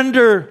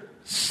surrender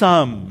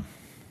some.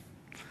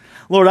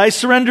 Lord, I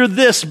surrender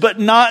this, but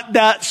not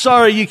that.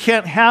 Sorry, you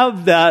can't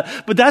have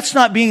that. But that's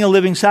not being a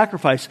living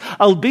sacrifice.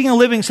 Being a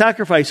living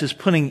sacrifice is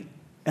putting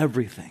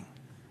everything.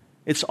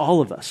 It's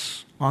all of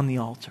us on the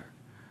altar.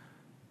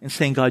 And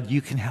saying, God,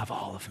 you can have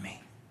all of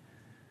me.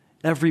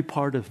 Every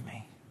part of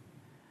me.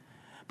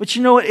 But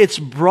you know what? It's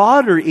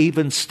broader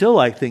even still,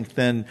 I think,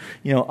 than,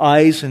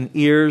 eyes and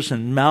ears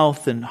and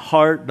mouth and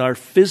heart and our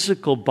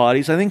physical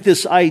bodies. I think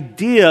this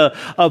idea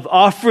of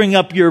offering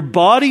up your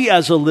body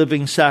as a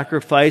living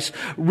sacrifice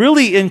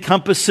really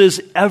encompasses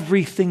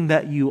everything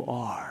that you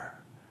are,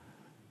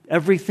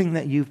 everything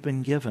that you've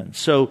been given.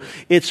 So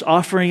it's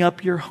offering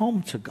up your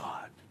home to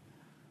God.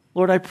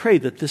 Lord, I pray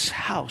that this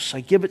house,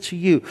 I give it to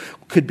you,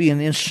 could be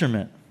an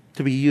instrument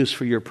to be used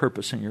for your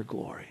purpose and your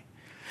glory.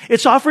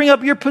 It's offering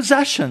up your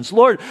possessions.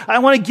 Lord, I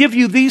want to give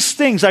you these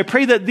things. I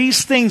pray that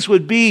these things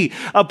would be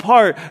a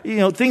part,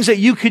 things that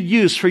you could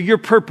use for your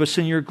purpose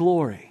and your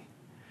glory.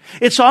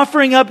 It's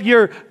offering up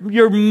your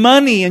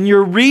money and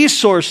your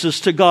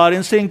resources to God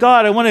and saying,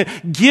 God, I want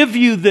to give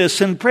you this,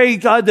 and pray,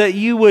 God, that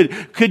you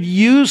could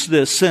use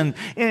this. And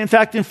in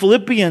fact, in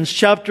Philippians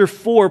chapter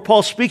 4,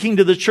 Paul, speaking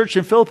to the church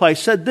in Philippi,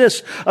 said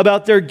this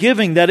about their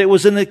giving, that it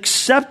was an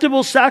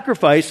acceptable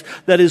sacrifice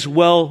that is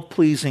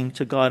well-pleasing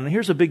to God. And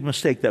here's a big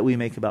mistake that we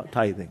make about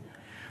tithing.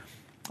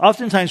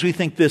 Oftentimes we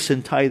think this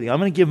in tithing: I'm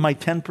going to give my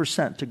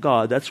 10% to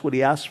God. That's what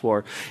He asked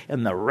for.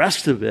 And the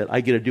rest of it, I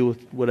get to do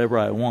with whatever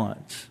I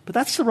want. But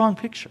that's the wrong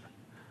picture.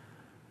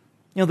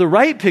 The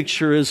right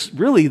picture is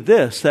really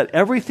this: that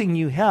everything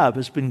you have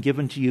has been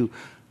given to you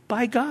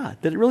by God,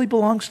 that it really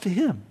belongs to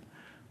Him.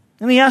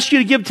 And He asks you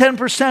to give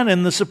 10%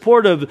 in the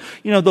support of,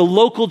 the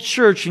local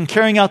church and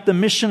carrying out the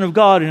mission of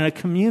God in a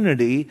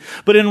community.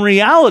 But in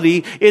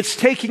reality, it's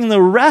taking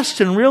the rest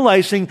and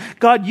realizing,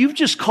 God, you've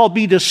just called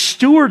me to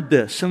steward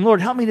this. And Lord,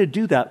 help me to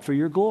do that for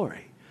your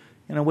glory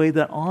in a way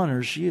that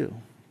honors you.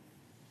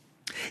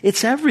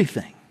 It's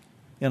everything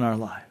in our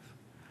life.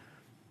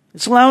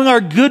 It's allowing our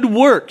good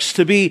works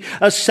to be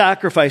a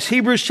sacrifice.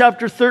 Hebrews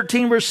chapter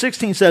 13, verse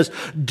 16 says,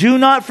 do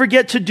not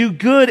forget to do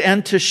good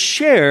and to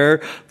share,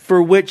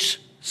 for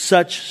which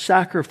such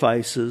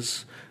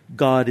sacrifices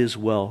God is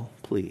well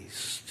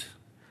pleased.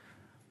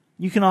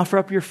 You can offer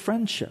up your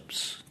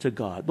friendships to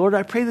God. Lord,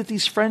 I pray that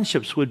these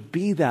friendships would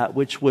be that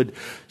which would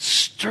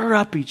stir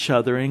up each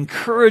other,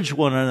 encourage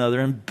one another,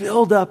 and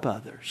build up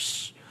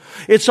others.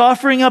 It's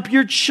offering up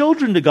your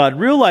children to God,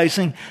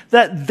 realizing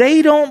that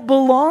they don't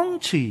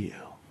belong to you.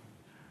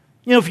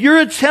 If you're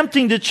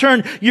attempting to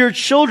turn your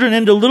children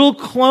into little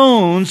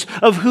clones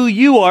of who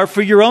you are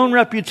for your own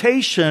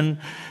reputation,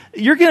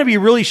 you're going to be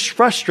really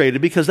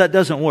frustrated because that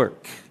doesn't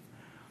work.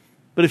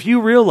 But if you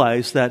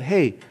realize that,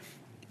 hey,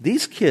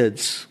 these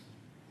kids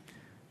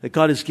that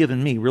God has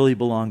given me really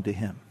belong to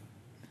Him,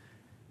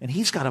 and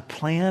He's got a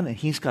plan and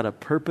He's got a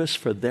purpose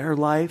for their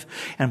life,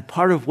 and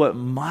part of what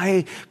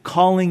my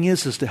calling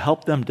is to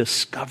help them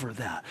discover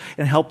that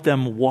and help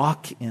them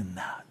walk in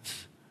that.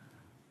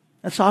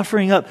 That's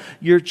offering up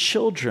your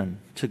children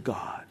to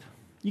God.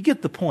 You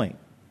get the point.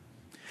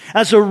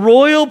 As a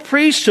royal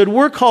priesthood,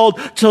 we're called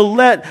to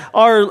let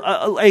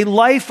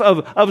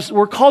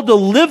we're called to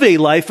live a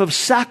life of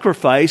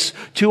sacrifice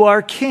to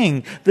our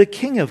King, the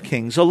King of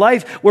Kings. A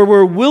life where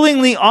we're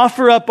willingly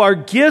offer up our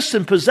gifts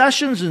and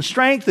possessions and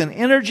strength and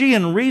energy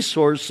and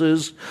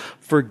resources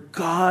for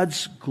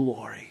God's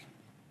glory,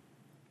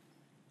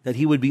 that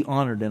He would be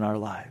honored in our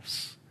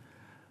lives.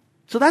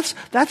 So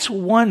that's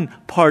one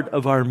part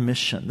of our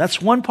mission.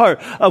 That's one part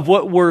of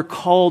what we're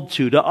called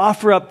to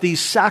offer up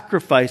these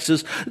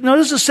sacrifices.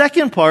 Notice the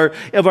second part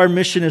of our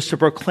mission is to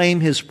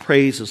proclaim His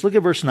praises. Look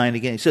at verse 9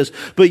 again. He says,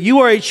 but you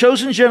are a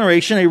chosen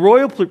generation, a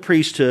royal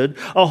priesthood,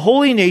 a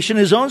holy nation,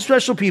 His own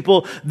special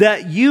people,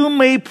 that you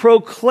may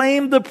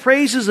proclaim the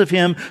praises of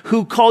Him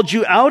who called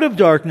you out of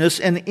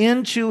darkness and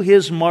into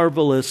His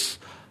marvelous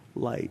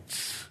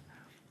light.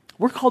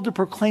 We're called to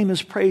proclaim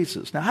His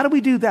praises. Now, how do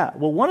we do that?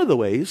 Well, one of the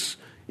ways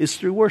is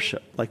through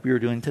worship, like we were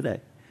doing today.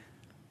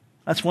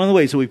 That's one of the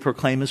ways that we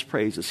proclaim His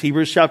praises.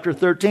 Hebrews chapter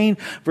 13,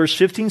 verse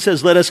 15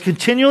 says, let us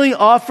continually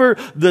offer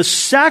the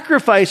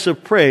sacrifice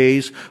of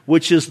praise,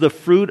 which is the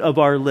fruit of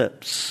our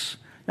lips.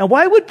 Now,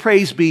 why would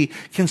praise be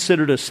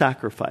considered a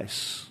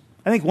sacrifice?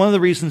 I think one of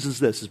the reasons is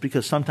this, is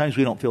because sometimes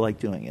we don't feel like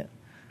doing it.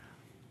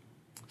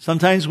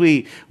 Sometimes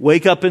we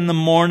wake up in the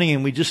morning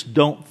and we just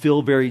don't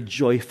feel very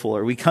joyful,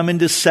 or we come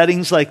into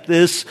settings like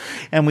this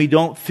and we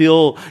don't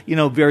feel,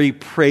 very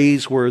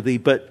praiseworthy.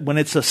 But when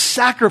it's a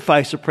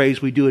sacrifice of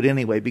praise, we do it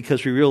anyway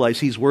because we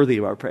realize He's worthy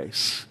of our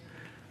praise.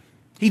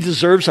 He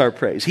deserves our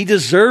praise. He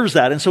deserves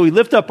that. And so we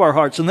lift up our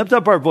hearts and lift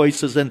up our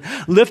voices and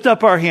lift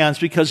up our hands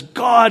because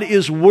God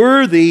is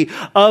worthy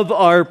of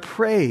our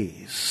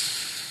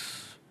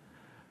praise.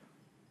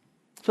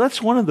 So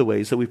that's one of the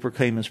ways that we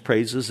proclaim His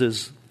praises,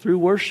 is through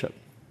worship.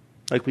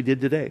 Like we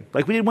did today.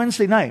 Like we did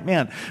Wednesday night.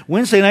 Man,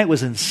 Wednesday night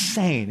was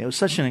insane. It was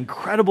such an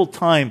incredible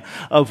time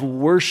of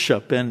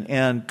worship,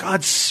 and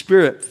God's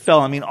Spirit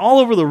fell. All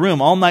over the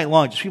room all night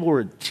long. Just people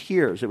were in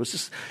tears. It was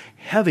just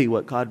heavy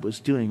what God was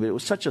doing. But it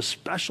was such a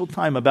special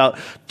time. About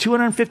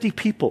 250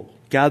 people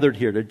gathered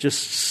here to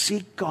just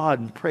seek God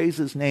and praise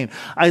His name.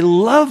 I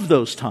love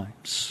those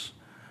times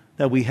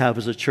that we have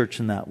as a church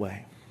in that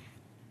way.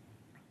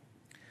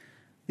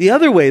 The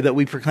other way that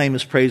we proclaim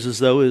His praises,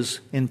 though,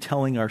 is in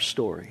telling our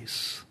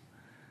stories.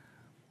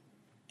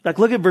 fact,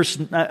 look at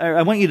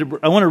I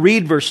want to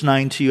read verse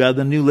 9 to you out of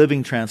the New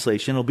Living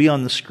Translation. It'll be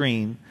on the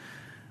screen.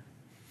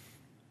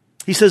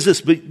 He says this,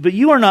 but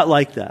you are not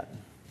like that.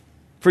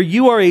 For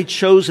you are a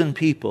chosen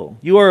people.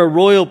 You are a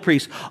royal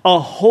priest, a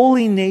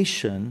holy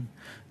nation,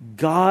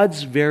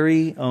 God's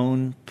very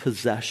own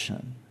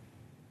possession.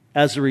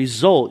 As a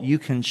result, you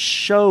can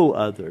show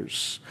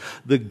others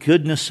the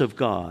goodness of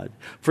God,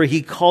 for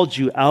He called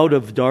you out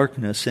of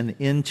darkness and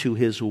into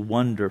His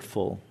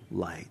wonderful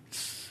light.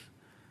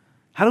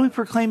 How do we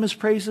proclaim His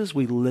praises?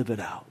 We live it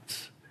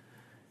out.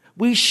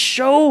 We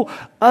show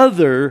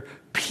other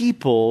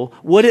people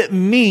what it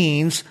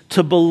means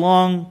to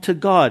belong to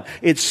God.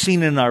 It's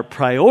seen in our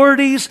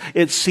priorities.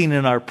 It's seen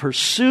in our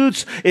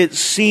pursuits. It's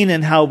seen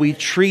in how we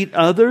treat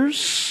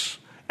others.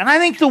 And I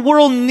think the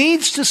world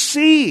needs to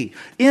see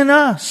in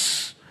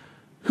us,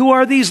 who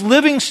are these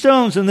living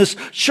stones and this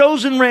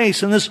chosen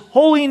race and this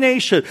holy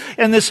nation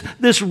and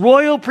this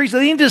royal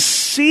priesthood. They need to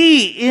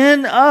see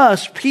in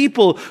us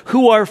people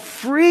who are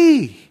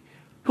free,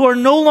 who are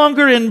no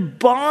longer in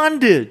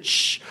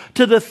bondage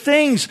to the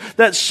things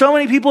that so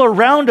many people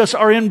around us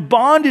are in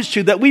bondage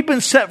to, that we've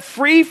been set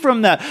free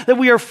from that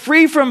we are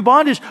free from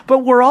bondage, but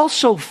we're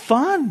also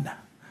fun.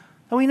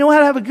 And we know how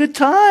to have a good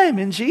time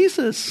in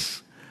Jesus.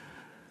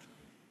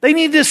 They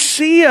need to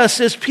see us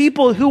as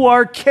people who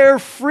are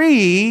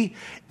carefree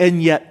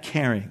and yet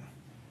caring.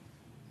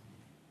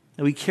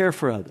 And we care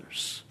for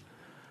others.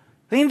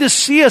 They need to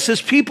see us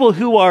as people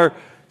who are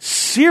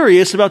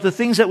serious about the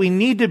things that we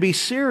need to be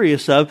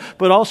serious of,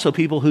 but also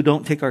people who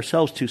don't take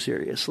ourselves too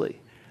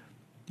seriously,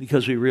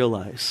 because we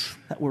realize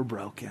that we're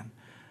broken,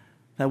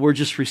 that we're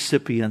just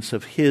recipients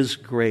of His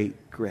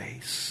great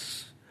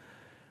grace.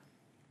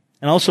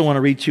 And I also want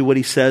to read to you what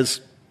he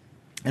says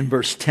in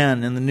verse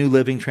 10 in the New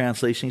Living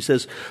Translation. He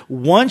says,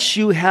 once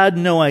you had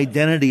no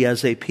identity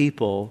as a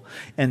people,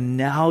 and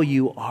now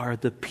you are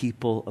the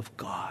people of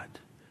God.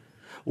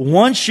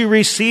 Once you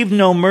received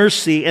no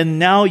mercy, and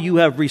now you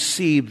have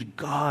received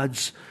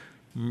God's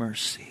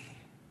mercy.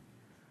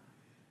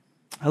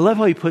 I love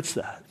how he puts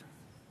that.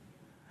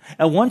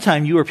 At one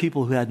time, you were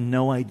people who had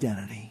no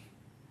identity.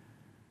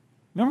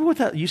 Remember what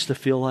that used to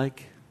feel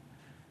like?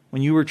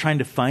 When you were trying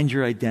to find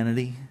your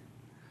identity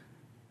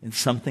in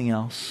something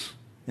else,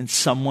 in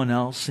someone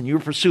else, and you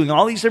were pursuing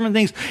all these different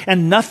things,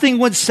 and nothing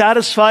would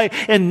satisfy,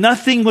 and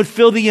nothing would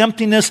fill the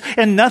emptiness,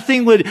 and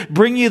nothing would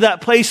bring you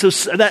that place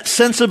of that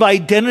sense of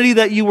identity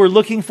that you were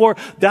looking for.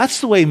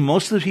 That's the way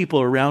most of the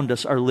people around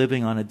us are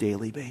living on a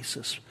daily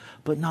basis,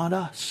 but not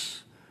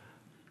us.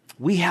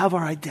 We have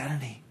our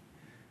identity.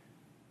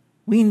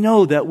 We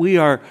know that we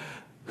are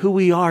who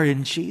we are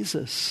in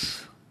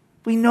Jesus.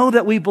 We know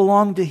that we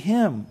belong to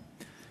Him.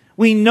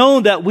 We know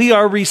that we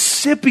are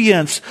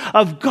recipients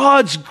of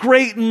God's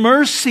great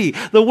mercy.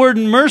 The word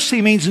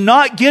mercy means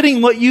not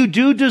getting what you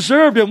do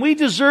deserved. And we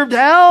deserved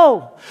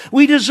hell.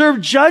 We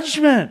deserved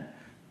judgment.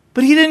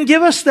 But He didn't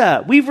give us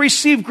that. We've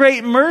received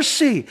great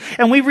mercy.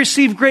 And we've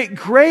received great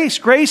grace.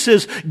 Grace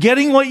is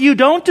getting what you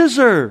don't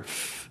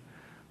deserve.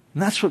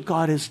 And that's what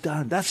God has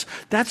done.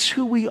 That's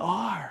who we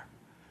are.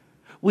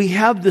 We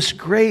have this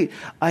great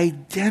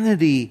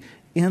identity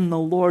in the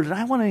Lord. And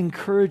I want to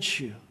encourage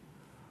you.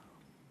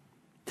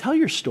 Tell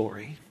your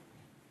story.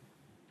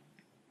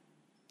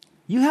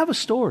 You have a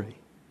story.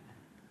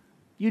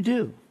 You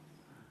do.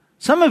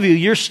 Some of you,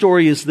 your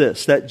story is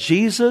this, that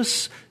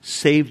Jesus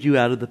saved you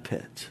out of the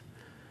pit.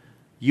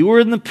 You were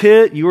in the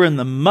pit, you were in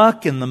the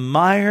muck and the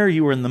mire,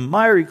 you were in the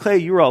miry clay,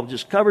 you were all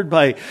just covered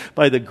by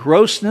the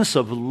grossness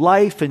of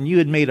life, and you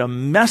had made a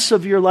mess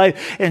of your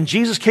life, and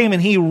Jesus came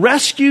and He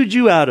rescued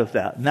you out of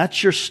that. And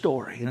that's your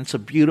story. And it's a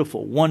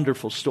beautiful,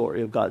 wonderful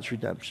story of God's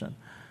redemption.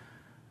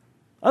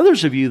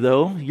 Others of you,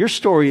 though, your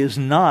story is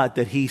not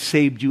that He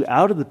saved you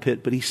out of the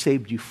pit, but He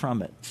saved you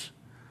from it.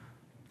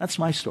 That's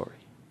my story.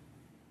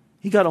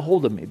 He got a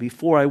hold of me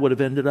before I would have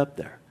ended up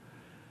there.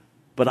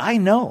 But I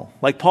know,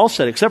 like Paul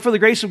said, except for the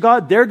grace of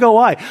God, there go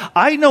I.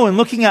 I know in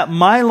looking at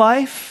my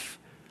life,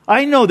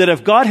 I know that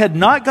if God had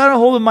not got a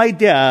hold of my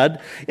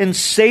dad and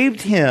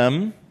saved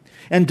him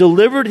and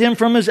delivered him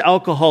from his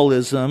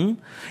alcoholism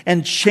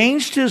and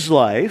changed his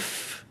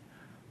life,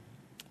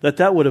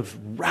 that would have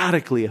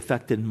radically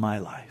affected my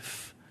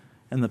life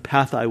and the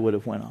path I would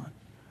have went on.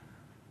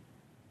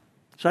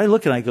 So I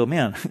look and I go,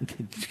 man,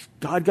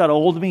 God got a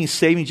hold of me, He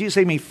saved me, Jesus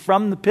saved me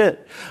from the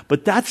pit.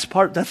 But that's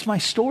my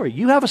story.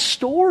 You have a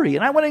story,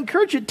 and I want to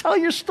encourage you to tell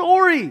your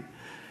story. In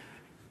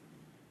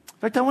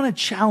fact, I want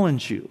to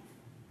challenge you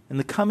in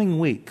the coming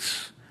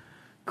weeks.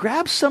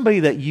 Grab somebody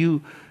that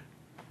you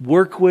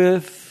work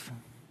with,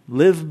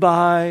 live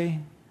by,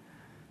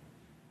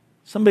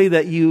 somebody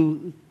that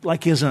you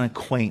like as an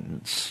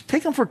acquaintance.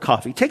 Take them for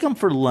coffee. Take them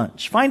for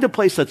lunch. Find a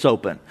place that's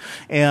open,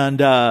 and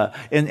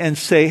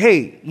say,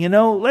 hey,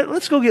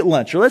 let's go get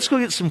lunch, or let's go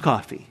get some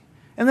coffee.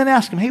 And then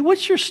ask them, hey,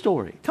 what's your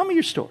story? Tell me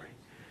your story.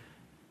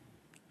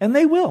 And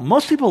they will.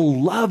 Most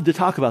people love to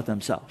talk about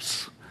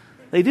themselves.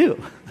 They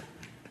do.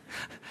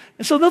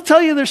 And so they'll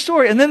tell you their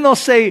story, and then they'll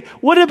say,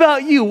 what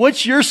about you?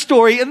 What's your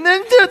story? And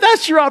then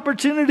that's your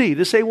opportunity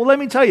to say, well, let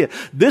me tell you,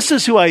 this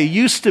is who I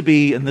used to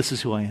be, and this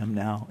is who I am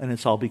now, and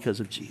it's all because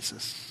of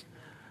Jesus.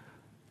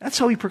 That's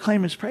how we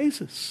proclaim his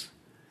praises,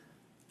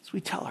 as we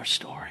tell our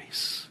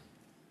stories.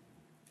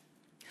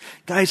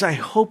 Guys, I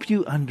hope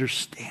you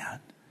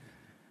understand.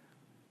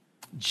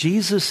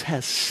 Jesus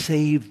has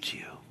saved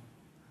you,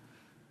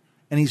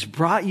 and he's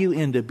brought you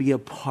in to be a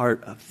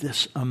part of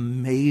this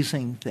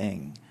amazing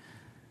thing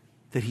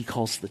that he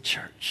calls the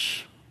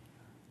church,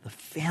 the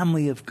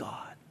family of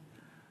God.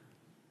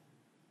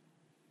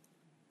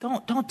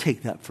 Don't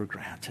take that for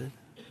granted.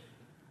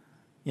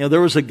 You know,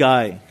 there was a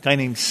guy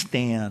named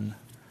Stan.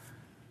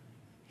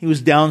 He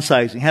was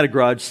downsizing, had a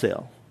garage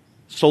sale,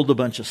 sold a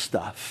bunch of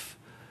stuff.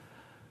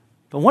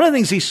 But one of the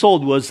things he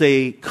sold was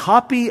a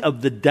copy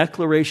of the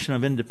Declaration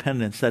of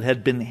Independence that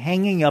had been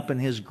hanging up in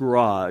his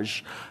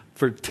garage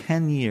for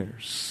 10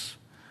 years.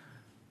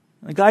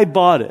 The guy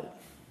bought it.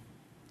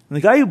 And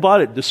the guy who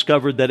bought it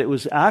discovered that it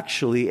was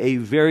actually a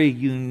very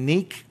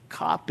unique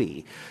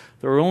copy.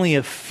 There were only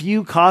a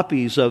few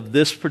copies of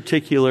this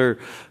particular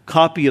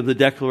copy of the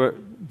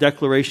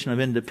Declaration of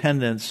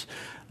Independence,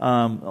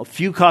 a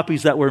few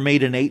copies that were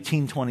made in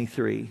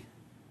 1823.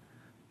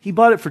 He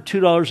bought it for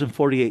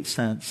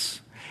 $2.48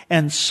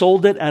 and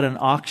sold it at an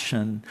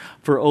auction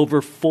for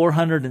over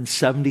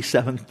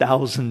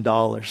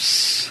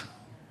 $477,000.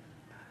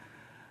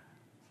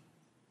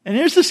 And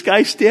here's this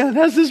guy, Stan,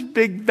 has this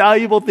big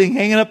valuable thing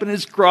hanging up in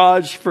his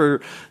garage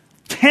for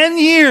 10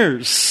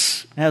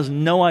 years. Has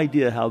no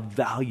idea how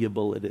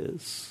valuable it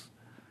is.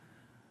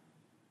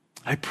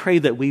 I pray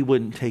that we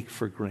wouldn't take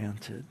for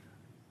granted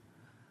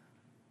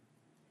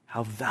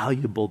how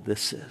valuable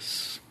this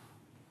is.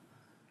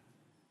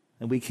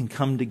 And we can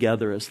come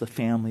together as the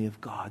family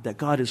of God. That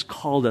God has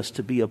called us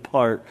to be a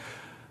part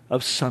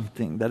of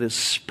something that is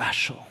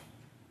special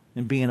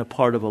and being a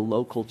part of a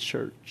local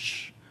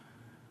church.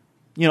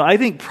 You know, I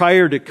think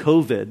prior to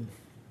COVID,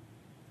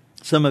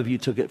 some of you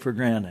took it for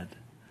granted.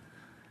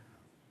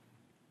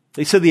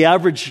 They said the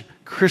average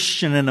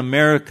Christian in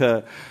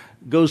America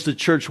goes to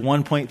church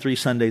 1.3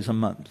 Sundays a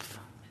month.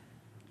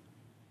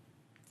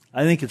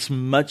 I think it's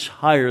much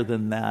higher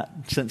than that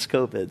since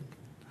COVID.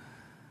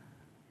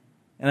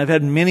 And I've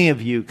had many of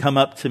you come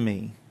up to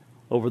me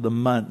over the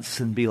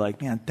months and be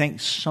like, man,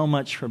 thanks so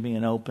much for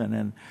being open.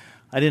 And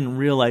I didn't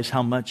realize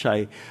how much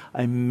I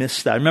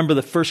missed that. I remember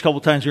the first couple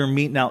times we were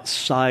meeting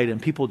outside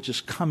and people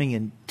just coming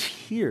in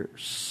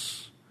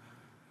tears.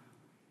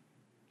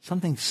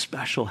 Something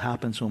special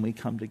happens when we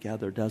come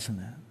together, doesn't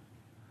it?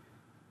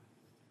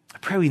 I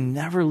pray we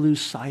never lose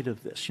sight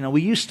of this. You know,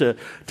 we used to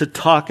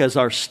talk as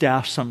our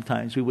staff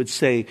sometimes. We would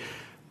say,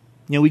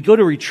 you know, we'd go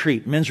to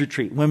retreat, men's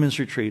retreat, women's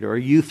retreat, or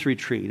a youth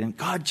retreat, and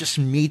God just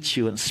meets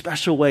you in a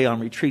special way on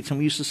retreats. And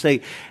we used to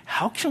say,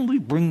 how can we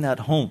bring that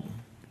home,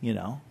 you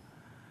know?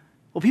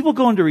 Well, people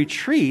go into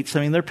retreats,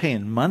 I mean, they're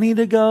paying money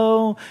to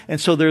go, and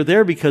so they're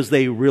there because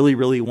they really,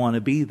 really want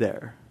to be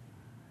there.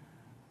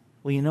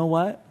 Well, you know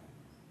what?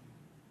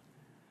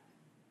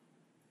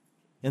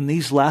 In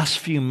these last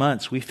few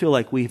months, we feel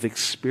like we've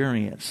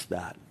experienced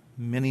that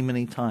many,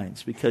 many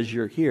times because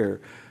you're here,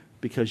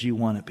 because you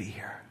want to be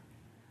here.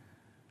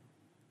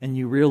 And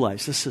you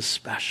realize this is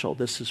special,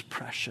 this is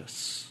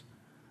precious.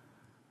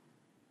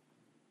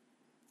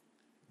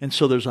 And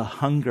so there's a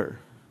hunger.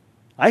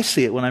 I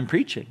see it when I'm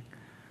preaching.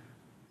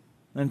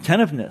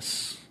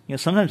 Attentiveness. You know,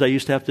 sometimes I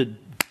used to have to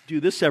do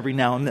this every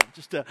now and then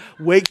just to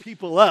wake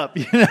people up,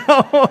 you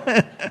know.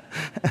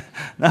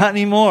 Not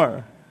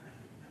anymore.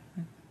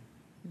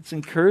 It's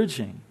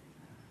encouraging.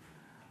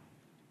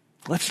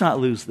 Let's not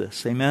lose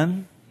this.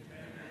 Amen?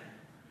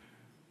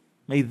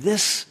 May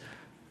this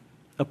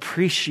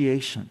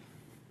appreciation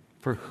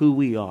for who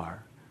we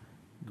are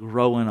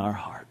grow in our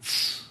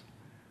hearts,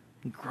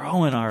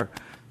 grow in our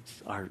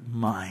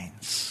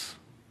minds.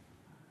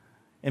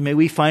 And may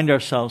we find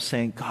ourselves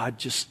saying, God,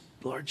 just,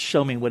 Lord,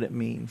 show me what it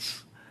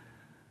means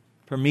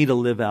for me to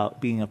live out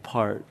being a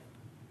part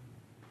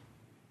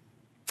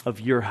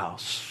of your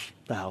house,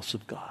 the house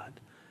of God.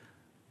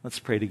 Let's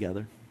pray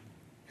together.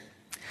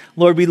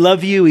 Lord, we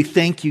love you. We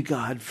thank you,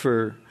 God,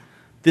 for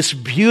this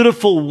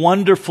beautiful,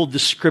 wonderful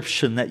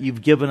description that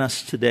you've given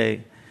us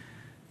today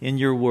in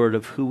your word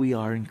of who we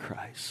are in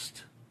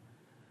Christ.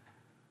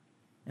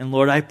 And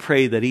Lord, I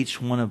pray that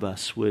each one of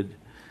us would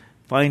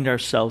find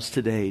ourselves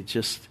today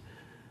just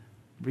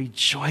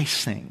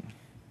rejoicing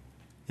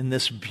in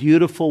this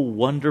beautiful,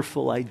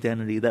 wonderful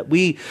identity, that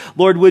we,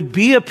 Lord, would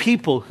be a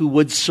people who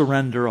would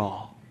surrender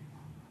all.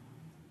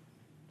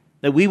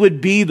 That we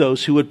would be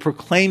those who would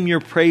proclaim your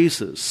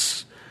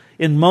praises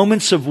in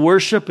moments of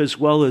worship as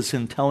well as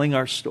in telling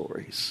our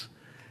stories.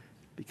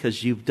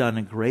 Because you've done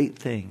a great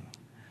thing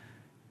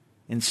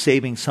in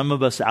saving some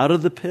of us out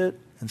of the pit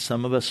and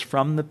some of us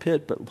from the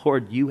pit. But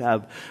Lord, you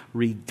have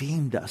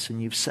redeemed us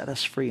and you've set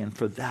us free. And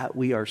for that,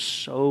 we are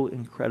so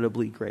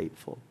incredibly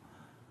grateful.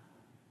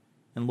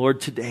 And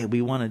Lord, today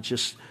we want to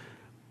just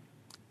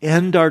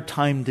end our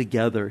time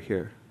together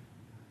here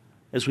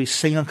as we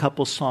sing a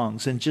couple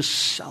songs and just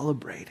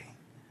celebrating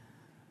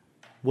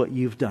what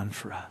you've done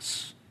for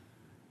us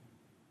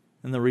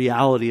and the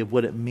reality of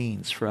what it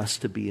means for us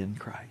to be in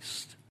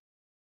Christ.